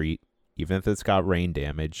on the street, even if it's got rain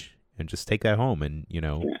damage, and just take that home and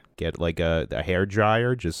get like a hair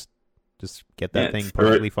dryer. Just get that thing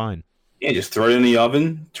perfectly fine. Yeah, just throw it in the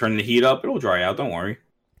oven, turn the heat up, it'll dry out. Don't worry.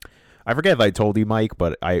 I forget if I told you, Mike,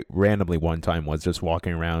 but I randomly one time was just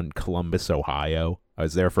walking around Columbus, Ohio. I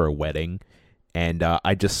was there for a wedding, and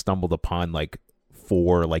I just stumbled upon like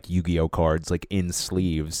 4 like Yu-Gi-Oh cards like in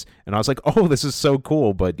sleeves, and I was like, "Oh, this is so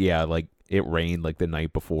cool!" But yeah, like it rained like the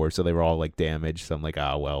night before, so they were all like damaged. So I'm like,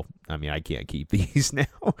 "Ah, well, I mean, I can't keep these now."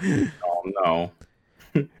 Oh no!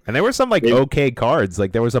 And there were some like okay cards.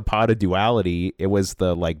 Like there was a Pot of Duality. It was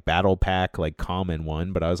the like battle pack like common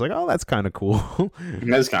one, but I was like, "Oh, that's kind of cool."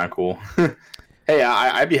 That's kind of cool. Hey,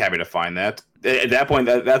 I'd be happy to find that. At that point,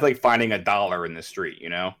 that's like finding $1 in the street,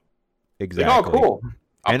 Exactly. Like, oh, cool.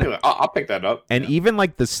 I'll pick that up. And even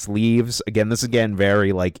like the sleeves, again, this is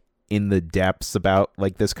very like in the depths about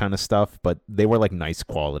like this kind of stuff, but they were like nice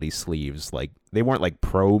quality sleeves. Like they weren't like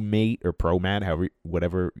Pro Mate or Pro Mat, however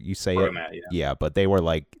whatever you say Pro it. Mat, yeah. Yeah, but they were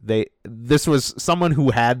like this was someone who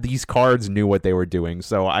had these cards knew what they were doing.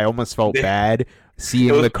 So I almost felt bad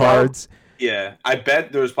seeing the cards. Yeah, I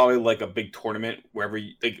bet there was probably like a big tournament wherever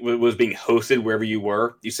it was being hosted wherever you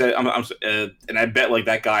were. You said, and I bet like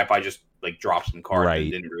that guy probably just like dropped some cards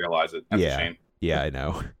and didn't realize it. That's a shame. Yeah, I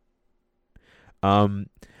know.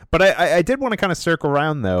 But I did want to kind of circle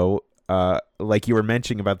around though. Like you were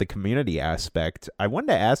mentioning about the community aspect. I wanted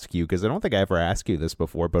to ask you because I don't think I ever asked you this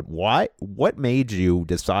before. But what made you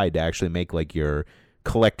decide to actually make like your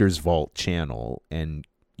Collector's Vault channel and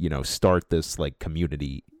start this like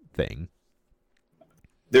community thing?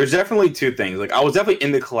 There's definitely two things. Like, I was definitely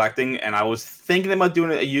into collecting, and I was thinking about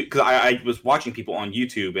doing it because I was watching people on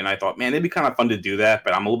YouTube, and I thought, man, it'd be kind of fun to do that.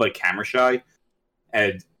 But I'm a little bit camera shy,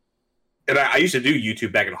 and I used to do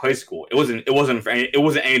YouTube back in high school. It wasn't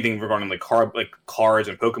anything regarding like cards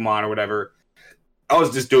and Pokemon or whatever. I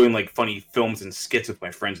was just doing like funny films and skits with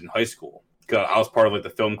my friends in high school because I was part of like the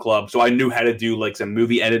film club, so I knew how to do like some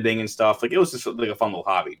movie editing and stuff. Like, it was just like a fun little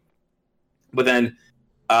hobby. But then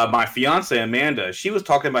my fiance Amanda, she was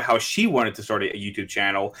talking about how she wanted to start a YouTube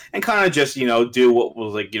channel and kind of just do what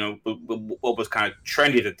was like what was kind of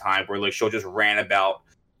trendy at the time, where like she'll just rant about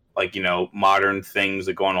like modern things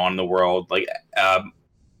that going on in the world, like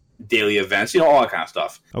daily events, all that kind of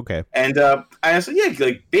stuff. Okay. And I said, yeah,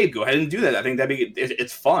 like, babe, go ahead and do that. I think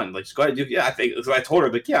it's fun. Like, just go ahead and do it. Yeah, I think so. I told her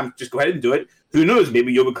like, yeah, just go ahead and do it. Who knows?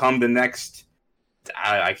 Maybe you'll become the next.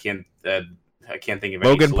 I can't think of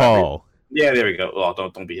Logan any Paul. Yeah, there we go. Oh,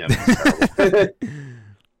 don't be him.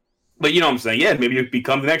 But you know what I'm saying? Yeah, maybe you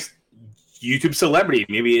become the next YouTube celebrity.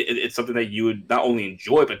 Maybe it's something that you would not only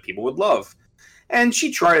enjoy, but people would love. And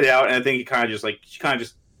she tried it out, and I think she kind of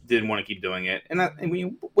just didn't want to keep doing it,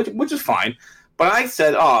 which is fine. But I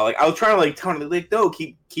said, I was trying to like tell her like, no,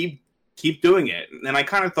 keep doing it. And I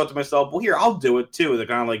kind of thought to myself, well, here, I'll do it too. To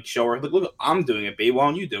kind of like show her, like, look, I'm doing it, babe. Why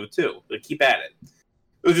don't you do it too? Like, keep at it.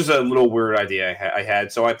 It was just a little weird idea I had.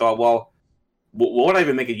 So I thought, well, what would I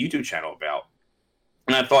even make a YouTube channel about?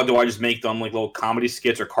 And I thought, do I just make them like little comedy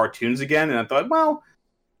skits or cartoons again? And I thought, well,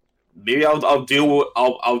 maybe I'll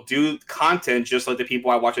do content just like the people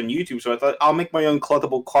I watch on YouTube. So I thought I'll make my own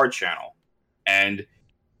collectible card channel. And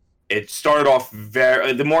it started off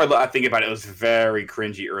the more I think about it, it was very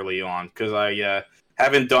cringy early on because I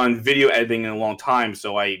haven't done video editing in a long time.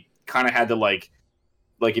 So I kind of had to like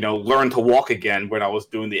learn to walk again when I was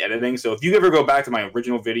doing the editing. So if you ever go back to my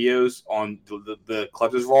original videos on the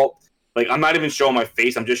Collector's Vault, like, I'm not even showing my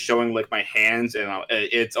face. I'm just showing like my hands, and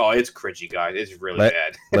it's cringy, guys. It's really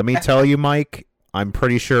bad. Let me tell you, Mike, I'm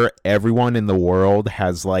pretty sure everyone in the world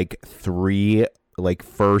has like 3 like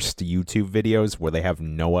first YouTube videos where they have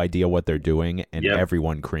no idea what they're doing, and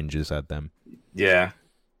everyone cringes at them. Yeah.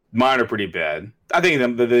 Mine are pretty bad. I think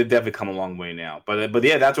they've definitely come a long way now. But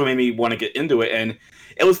yeah, that's what made me want to get into it. And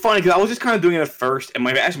it was funny because I was just kind of doing it at first. And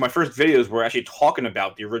my first videos were actually talking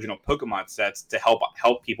about the original Pokemon sets to help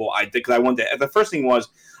people. Because I wanted to, the first thing was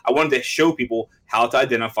I wanted to show people how to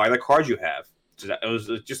identify the cards you have. So it was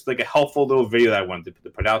just like a helpful little video that I wanted to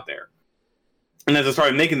put out there. And as I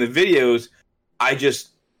started making the videos, I just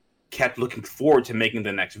kept looking forward to making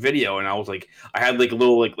the next video, and I was like, I had like a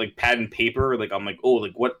little like pad and paper, like I'm like, oh,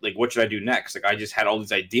 like what should I do next? Like, I just had all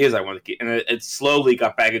these ideas I wanted to get, and it slowly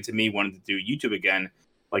got back into me wanting to do YouTube again,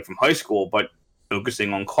 like from high school, but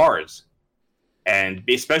focusing on cards, and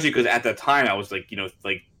especially because at that time I was like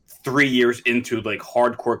 3 years into like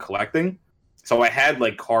hardcore collecting, so I had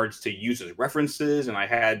like cards to use as references, and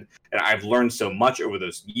I've learned so much over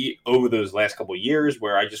those last couple of years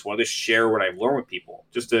where I just wanted to share what I've learned with people,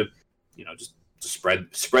 just to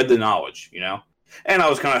spread the knowledge, And I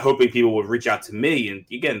was kind of hoping people would reach out to me and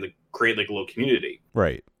again to create like a little community,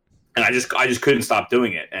 right? And I just couldn't stop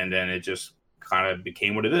doing it, and then it just kind of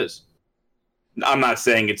became what it is. I'm not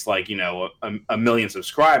saying it's like a million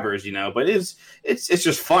subscribers, but it's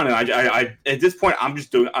just fun, and I at this point I'm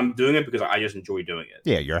doing it because I just enjoy doing it.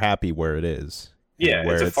 Yeah, you're happy where it is. Yeah,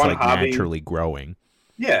 where it's a fun like hobby, naturally growing.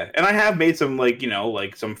 Yeah, and I have made some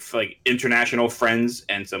some international friends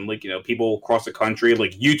and some people across the country,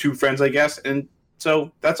 like YouTube friends, I guess, and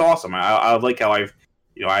so that's awesome. I like how I've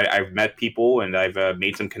met people and I've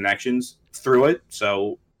made some connections through it,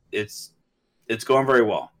 so it's going very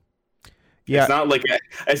well. Yeah,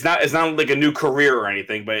 it's not like a new career or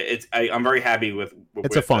anything, but I'm very happy with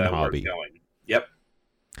it's a fun hobby. Going. Yep.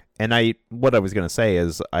 And what I was gonna say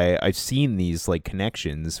is I've seen these like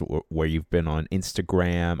connections where you've been on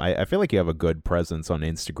Instagram. I feel like you have a good presence on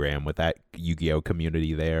Instagram with that Yu-Gi-Oh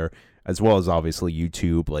community there. as well as obviously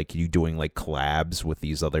YouTube, like you doing like collabs with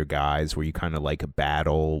these other guys where you kind of like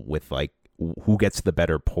battle with like who gets the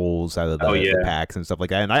better pulls out of the packs and stuff like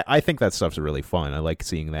that. And I think that stuff's really fun. I like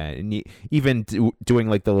seeing that. And even doing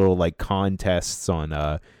like the little like contests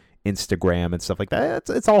on Instagram and stuff like that.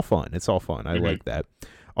 It's all fun. It's all fun. I like that.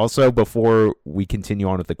 Also, before we continue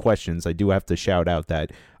on with the questions, I do have to shout out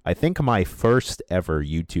that I think my first ever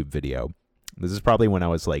YouTube video, this is probably when I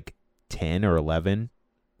was like 10 or 11,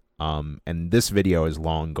 and this video is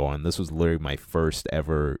long gone. This was literally my first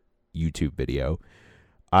ever YouTube video.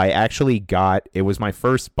 I actually it was my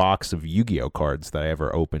first box of Yu-Gi-Oh cards that I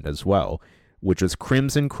ever opened as well, which was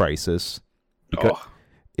Crimson Crisis.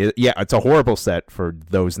 It's a horrible set for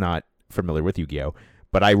those not familiar with Yu-Gi-Oh!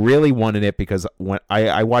 But I really wanted it because when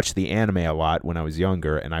I watched the anime a lot when I was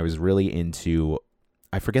younger, and I was really into,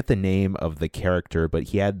 I forget the name of the character, but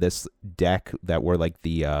he had this deck that were like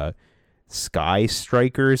the Sky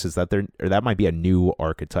Strikers. Is that or that might be a new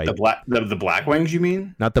archetype? The Black Wings, you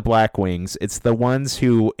mean? Not the Black Wings. It's the ones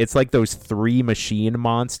who, it's like those 3 machine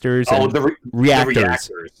monsters. Oh, the reactors.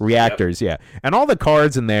 Reactors, yep. Yeah. And all the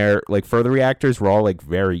cards in there, like for the reactors, were all like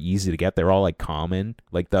very easy to get. They're all like common.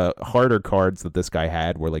 Like the harder cards that this guy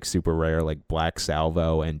had were like super rare, like Black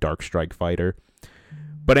Salvo and Dark Strike Fighter.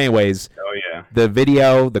 But anyways, the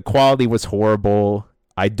video, the quality was horrible.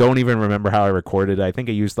 I don't even remember how I recorded it. I think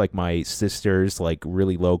I used like my sister's like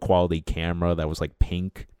really low quality camera that was like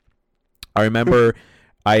pink. I remember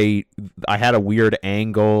I had a weird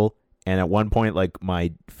angle, and at one point like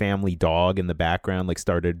my family dog in the background like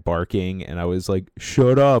started barking, and I was like,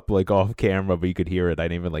 shut up, like off camera, but you could hear it. I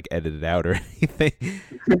didn't even like edit it out or anything.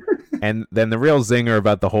 And then the real zinger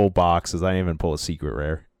about the whole box is I didn't even pull a secret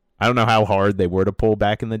rare. I don't know how hard they were to pull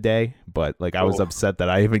back in the day, but like I was upset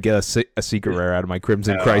that I didn't even get a secret rare out of my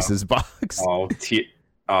Crimson Crisis box.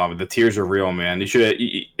 The tears are real, man. You should.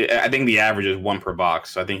 I think the average is 1 per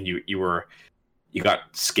box. So I think you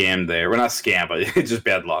got scammed there. Well, not scammed, but it's just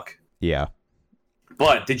bad luck. Yeah.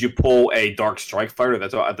 But did you pull a Dark Strike Fighter?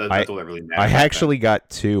 That's all that really matters. I actually got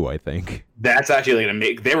 2, I think. That's actually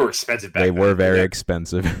they were expensive back then. They were very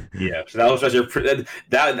expensive. Yeah, so that was actually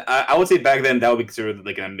that I would say back then that would be considered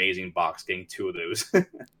like an amazing box, getting 2 of those.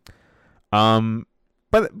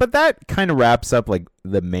 But that kind of wraps up like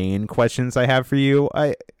the main questions I have for you.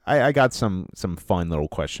 I got some fun little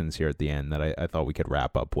questions here at the end that I thought we could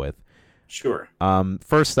wrap up with. Sure.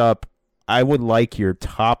 First up, I would like your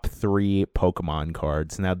top 3 Pokemon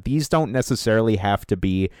cards. Now, these don't necessarily have to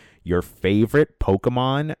be your favorite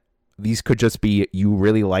Pokemon. These could just be you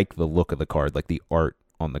really like the look of the card, like the art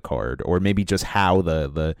on the card, or maybe just how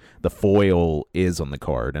the foil is on the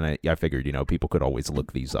card. And I figured, people could always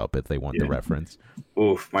look these up if they want the reference.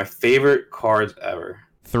 Oof, my favorite cards ever.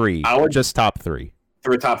 3. Just top 3.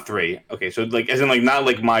 Top 3. Okay, so like as in like not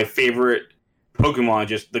like my favorite Pokemon,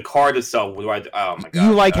 just the card itself. Oh my god!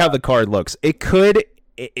 You like how the card looks. It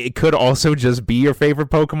could also just be your favorite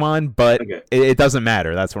Pokemon, but it doesn't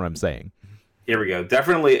matter. That's what I'm saying. Here we go.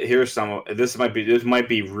 Definitely, here's some. This might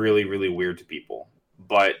be really really weird to people,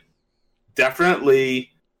 but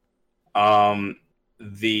definitely,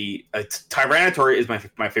 the Tyranitar is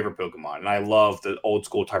my favorite Pokemon, and I love the old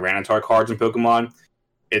school Tyranitar cards in Pokemon.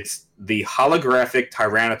 It's the holographic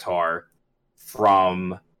Tyranitar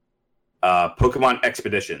from Pokemon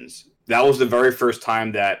Expeditions. That was the very first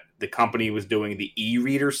time that the company was doing the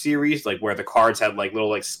e-reader series, like where the cards had like little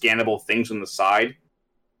like scannable things on the side.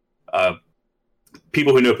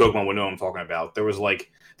 People who know Pokemon will know what I'm talking about. There was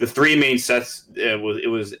like the 3 main sets. It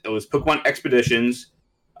was Pokemon Expeditions,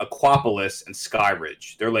 Aquapolis, and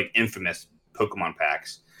Skyridge. They're like infamous Pokemon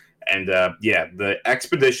packs. And the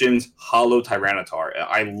Expeditions Holo Tyranitar.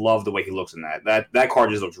 I love the way he looks in that. That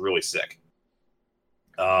card just looks really sick.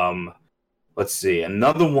 Let's see.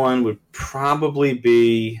 Another one would probably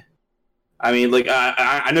be. I mean, like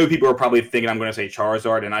I know people are probably thinking I'm going to say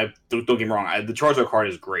Charizard, and I don't get me wrong. The Charizard card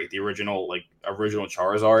is great, the original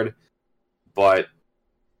Charizard. But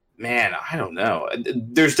man, I don't know.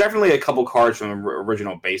 There's definitely a couple cards from the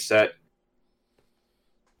original base set.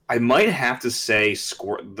 I might have to say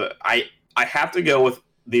I have to go with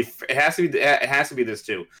the. It has to be this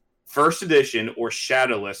too. First edition or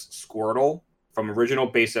Shadowless Squirtle from original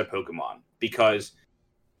base set Pokemon, because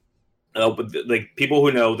like people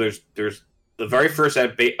who know, there's the very first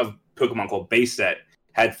set of Pokemon called base set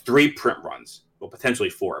had 3 print runs, well potentially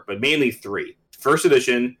 4, but mainly 3. First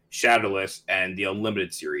edition, Shadowless, and the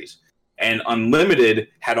Unlimited series. And Unlimited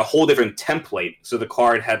had a whole different template, so the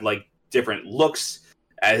card had like different looks,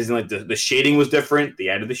 as in like the shading was different. They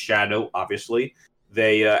added the shadow, obviously.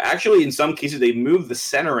 They actually, in some cases, they moved the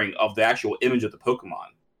centering of the actual image of the Pokemon.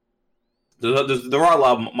 there are a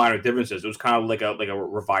lot of minor differences. It was kind of like a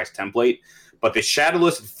revised template, but the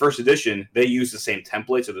Shadowless first edition, they use the same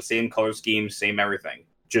template, so the same color scheme, same everything.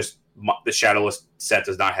 Just the Shadowless set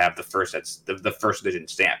does not have the first edition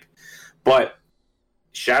stamp, but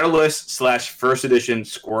Shadowless / first edition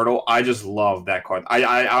Squirtle, I just love that card.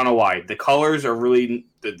 I don't know why. The colors are really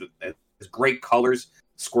it's great colors.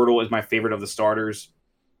 Squirtle is my favorite of the starters.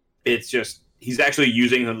 It's just he's actually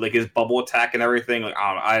using like his bubble attack and everything. Like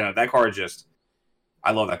I don't know that card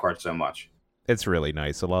I love that card so much. It's really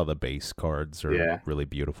nice. A lot of the base cards are really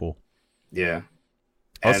beautiful. Yeah.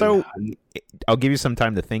 Also, I'll give you some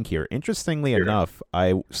time to think here. Interestingly enough,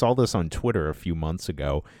 I saw this on Twitter a few months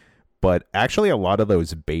ago. But actually, a lot of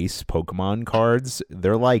those base Pokemon cards,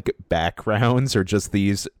 they're like backgrounds or just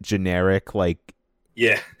these generic like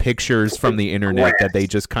pictures from the internet that they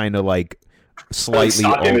just kind of like slightly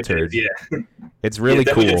altered. Images, it's really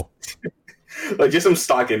cool. Like just some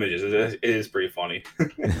stock images. It is pretty funny.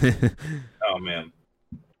 Oh man!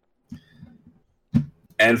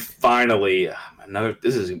 And finally,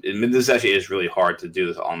 this actually is really hard to do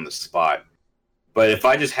this on the spot. But if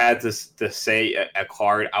I just had to say a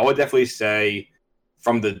card, I would definitely say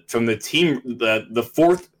from the team the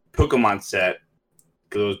fourth Pokemon set,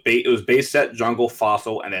 because it was base set, Jungle,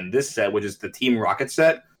 Fossil, and then this set, which is the Team Rocket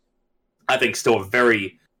set. I think still a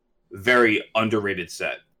very, very underrated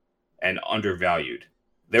set and undervalued.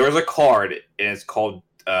 There was a card, and it's called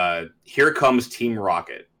Here Comes Team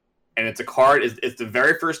Rocket, and it's a card. It's the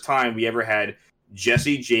very first time we ever had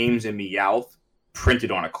Jesse, James, and Meowth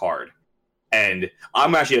printed on a card. And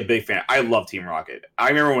I'm actually a big fan. I love Team Rocket. I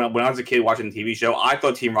remember when I was a kid watching the TV show, I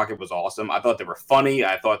thought Team Rocket was awesome. I thought they were funny.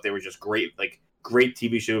 I thought they were just great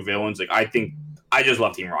TV show villains. Like I just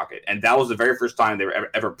love Team Rocket. And that was the very first time they were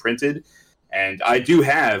ever printed. And I do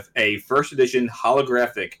have a first edition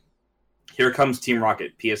holographic Here Comes Team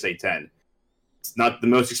Rocket PSA 10. It's not the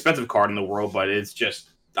most expensive card in the world, but it's just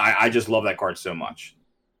I just love that card so much.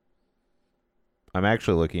 I'm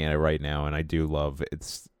actually looking at it right now, and I do love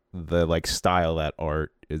it's the like style, that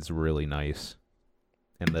art is really nice,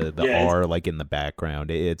 and the R like in the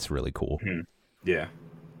background, it's really cool. Mm-hmm. Yeah.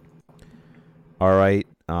 All right,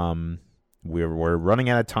 we're running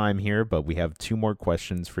out of time here, but we have 2 more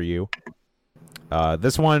questions for you.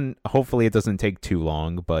 This one, hopefully it doesn't take too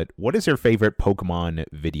long, but what is your favorite Pokemon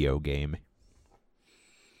video game?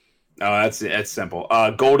 Oh, that's simple.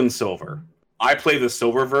 Gold and Silver. I play the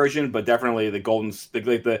Silver version, but definitely the Golden,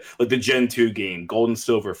 like the Gen 2 game, Gold and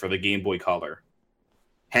Silver for the Game Boy Color.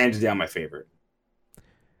 Hands down, my favorite.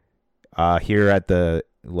 Here at the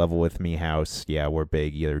Level With Me house, we're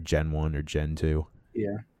big, either Gen 1 or Gen 2.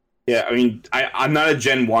 Yeah. I mean, I'm not a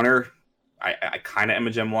Gen 1er. I kind of am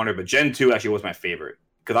a Gen 1er, but Gen 2 actually was my favorite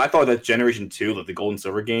because I thought that Generation 2, like the Gold and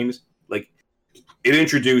Silver games, like it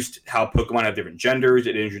introduced how Pokemon have different genders.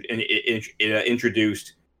 It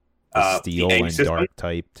introduced Steel and system. Dark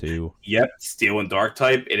type too. Yep, Steel and Dark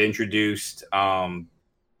type. It introduced. I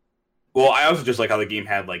also just like how the game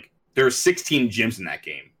had there were 16 gyms in that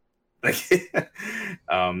game.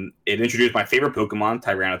 It introduced my favorite Pokemon,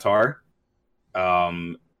 Tyranitar.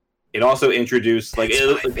 It also introduced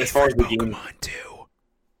as far as the game too.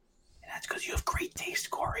 And that's because you have great taste,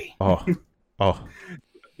 Corey. Oh.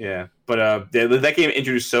 Yeah, but that game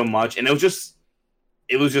introduced so much, and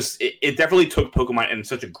it definitely took Pokemon in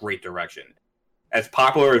such a great direction. As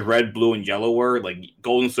popular as Red, Blue, and Yellow were,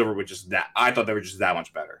 Gold and Silver were just that. I thought they were just that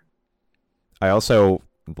much better. I also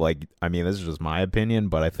this is just my opinion,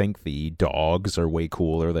 but I think the dogs are way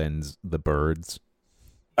cooler than the birds.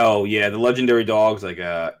 Oh yeah, the legendary dogs like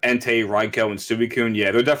Entei, Raikou, and Suicune.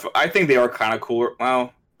 Yeah, they're definitely. I think they are kind of cooler.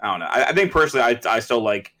 Well, I don't know. I think personally, I still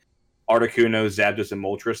like Articuno, Zapdos, and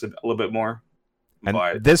Moltres a little bit more.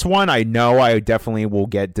 And this one, I know I definitely will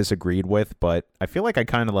get disagreed with, but I feel like I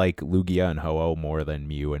kind of like Lugia and Ho-Oh more than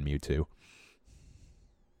Mew and Mewtwo.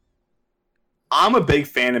 I'm a big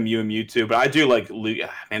fan of Mew and Mewtwo, but I do like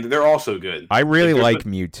Lugia. Man, they're also good. I really like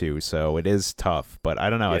Mewtwo, so it is tough. But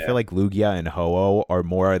I don't know. Yeah. I feel like Lugia and Ho-Oh are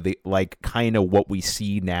more the kind of what we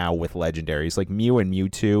see now with legendaries. Like Mew and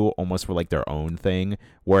Mewtwo almost were their own thing,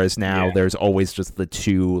 whereas now there's always just the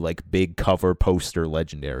 2 big cover poster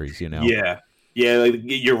legendaries. Yeah. Yeah,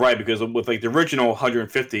 you're right, because with the original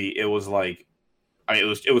 150, it was it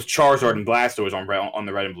was Charizard and Blastoise on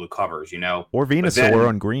the red and blue covers, or Venusaur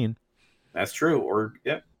on green. That's true,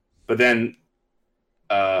 but then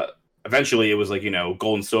eventually it was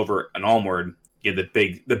Gold and Silver and onward. Yeah, the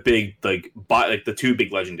big the 2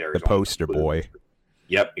 big legendaries, the poster boy.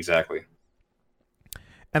 Yep, exactly.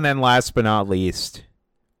 And then last but not least,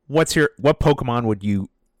 what Pokemon would you?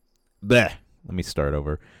 Let me start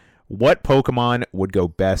over. What Pokemon would go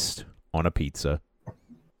best on a pizza.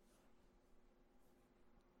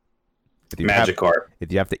 Magikarp.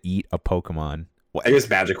 If you have to eat a Pokemon. I guess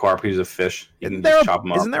Magikarp, he's a fish. You Isn't can just chop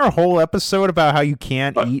him up. there a whole episode about how you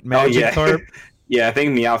can't eat Magikarp? Yeah, I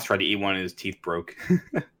think Meowth tried to eat one and his teeth broke.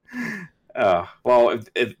 Well,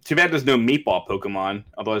 too bad there's no meatball Pokemon.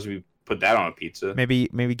 Otherwise, we put that on a pizza.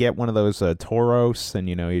 Maybe get one of those Tauros, and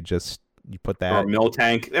you put that. Or a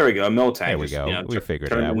Miltank. There we go, a Miltank. There we go. We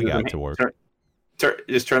figured it out. We got it to work.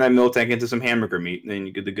 Just turn that Miltank into some hamburger meat, and then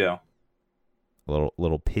you're good to go.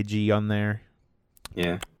 Little Pidgey on there.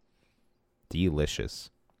 Yeah. Delicious.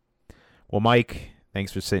 Well, Mike,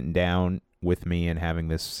 thanks for sitting down with me and having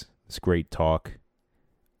this great talk.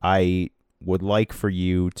 I would like for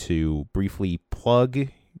you to briefly plug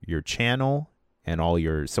your channel and all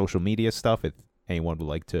your social media stuff if anyone would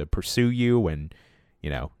like to pursue you and,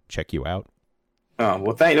 check you out.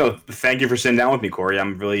 Well, thank you for sitting down with me, Corey.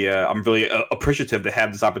 I'm really appreciative to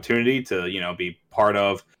have this opportunity to, be part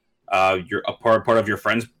of part of your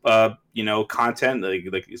friends, content,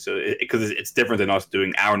 because it's different than us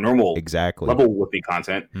doing our normal level Whoopi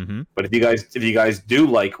content. Mm-hmm. But if you guys do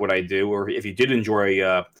like what I do, or if you did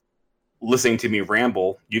enjoy listening to me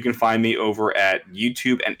ramble, you can find me over at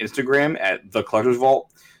YouTube and Instagram at The Collector's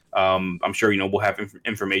Vault. I'm sure we'll have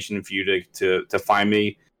information for you to find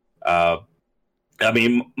me. My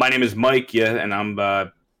name is Mike, and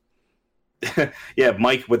I'm.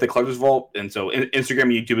 Mike with the Collector's Vault, and so Instagram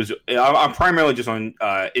and YouTube is. I'm primarily just on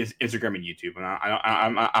Instagram and YouTube, and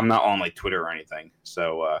I'm not on like Twitter or anything.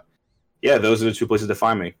 So, those are the two places to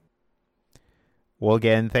find me. Well,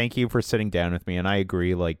 again, thank you for sitting down with me, and I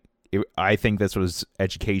agree. I think this was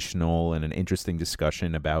educational and an interesting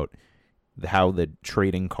discussion about how the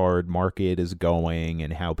trading card market is going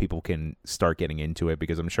and how people can start getting into it,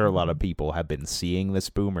 because I'm sure a lot of people have been seeing this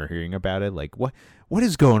boom or hearing about it. Like, what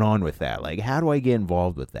is going on with that? Like, how do I get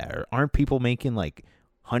involved with that? Or aren't people making like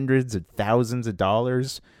hundreds of thousands of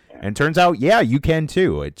dollars? Yeah. And it turns out, you can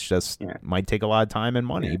too. It's just might take a lot of time and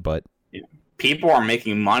money, but people are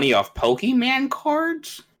making money off Pokemon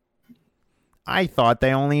cards. I thought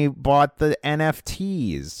they only bought the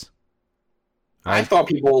NFTs. I thought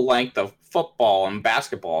people liked the football and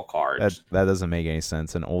basketball cards. That doesn't make any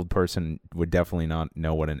sense. An old person would definitely not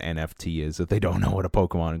know what an NFT is if they don't know what a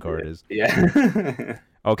Pokemon card is. Yeah.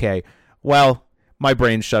 Okay. Well, my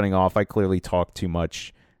brain's shutting off. I clearly talked too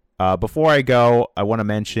much. Before I go, I want to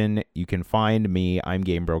mention you can find me, I'm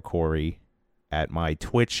GameBro Corey, at my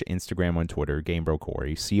Twitch, Instagram, and Twitter, GameBro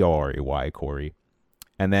Corey, Corey, Corey.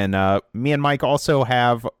 And then me and Mike also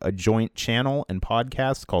have a joint channel and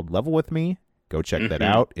podcast called Level With Me. Go check that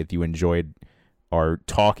out if you enjoyed our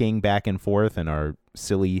talking back and forth and our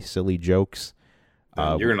silly jokes.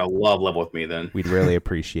 You're going to love Level With Me then. We'd really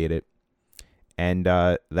appreciate it. And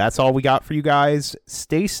that's all we got for you guys.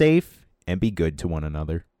 Stay safe and be good to one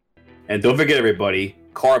another. And don't forget, everybody,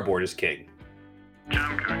 cardboard is king.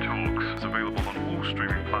 Jamco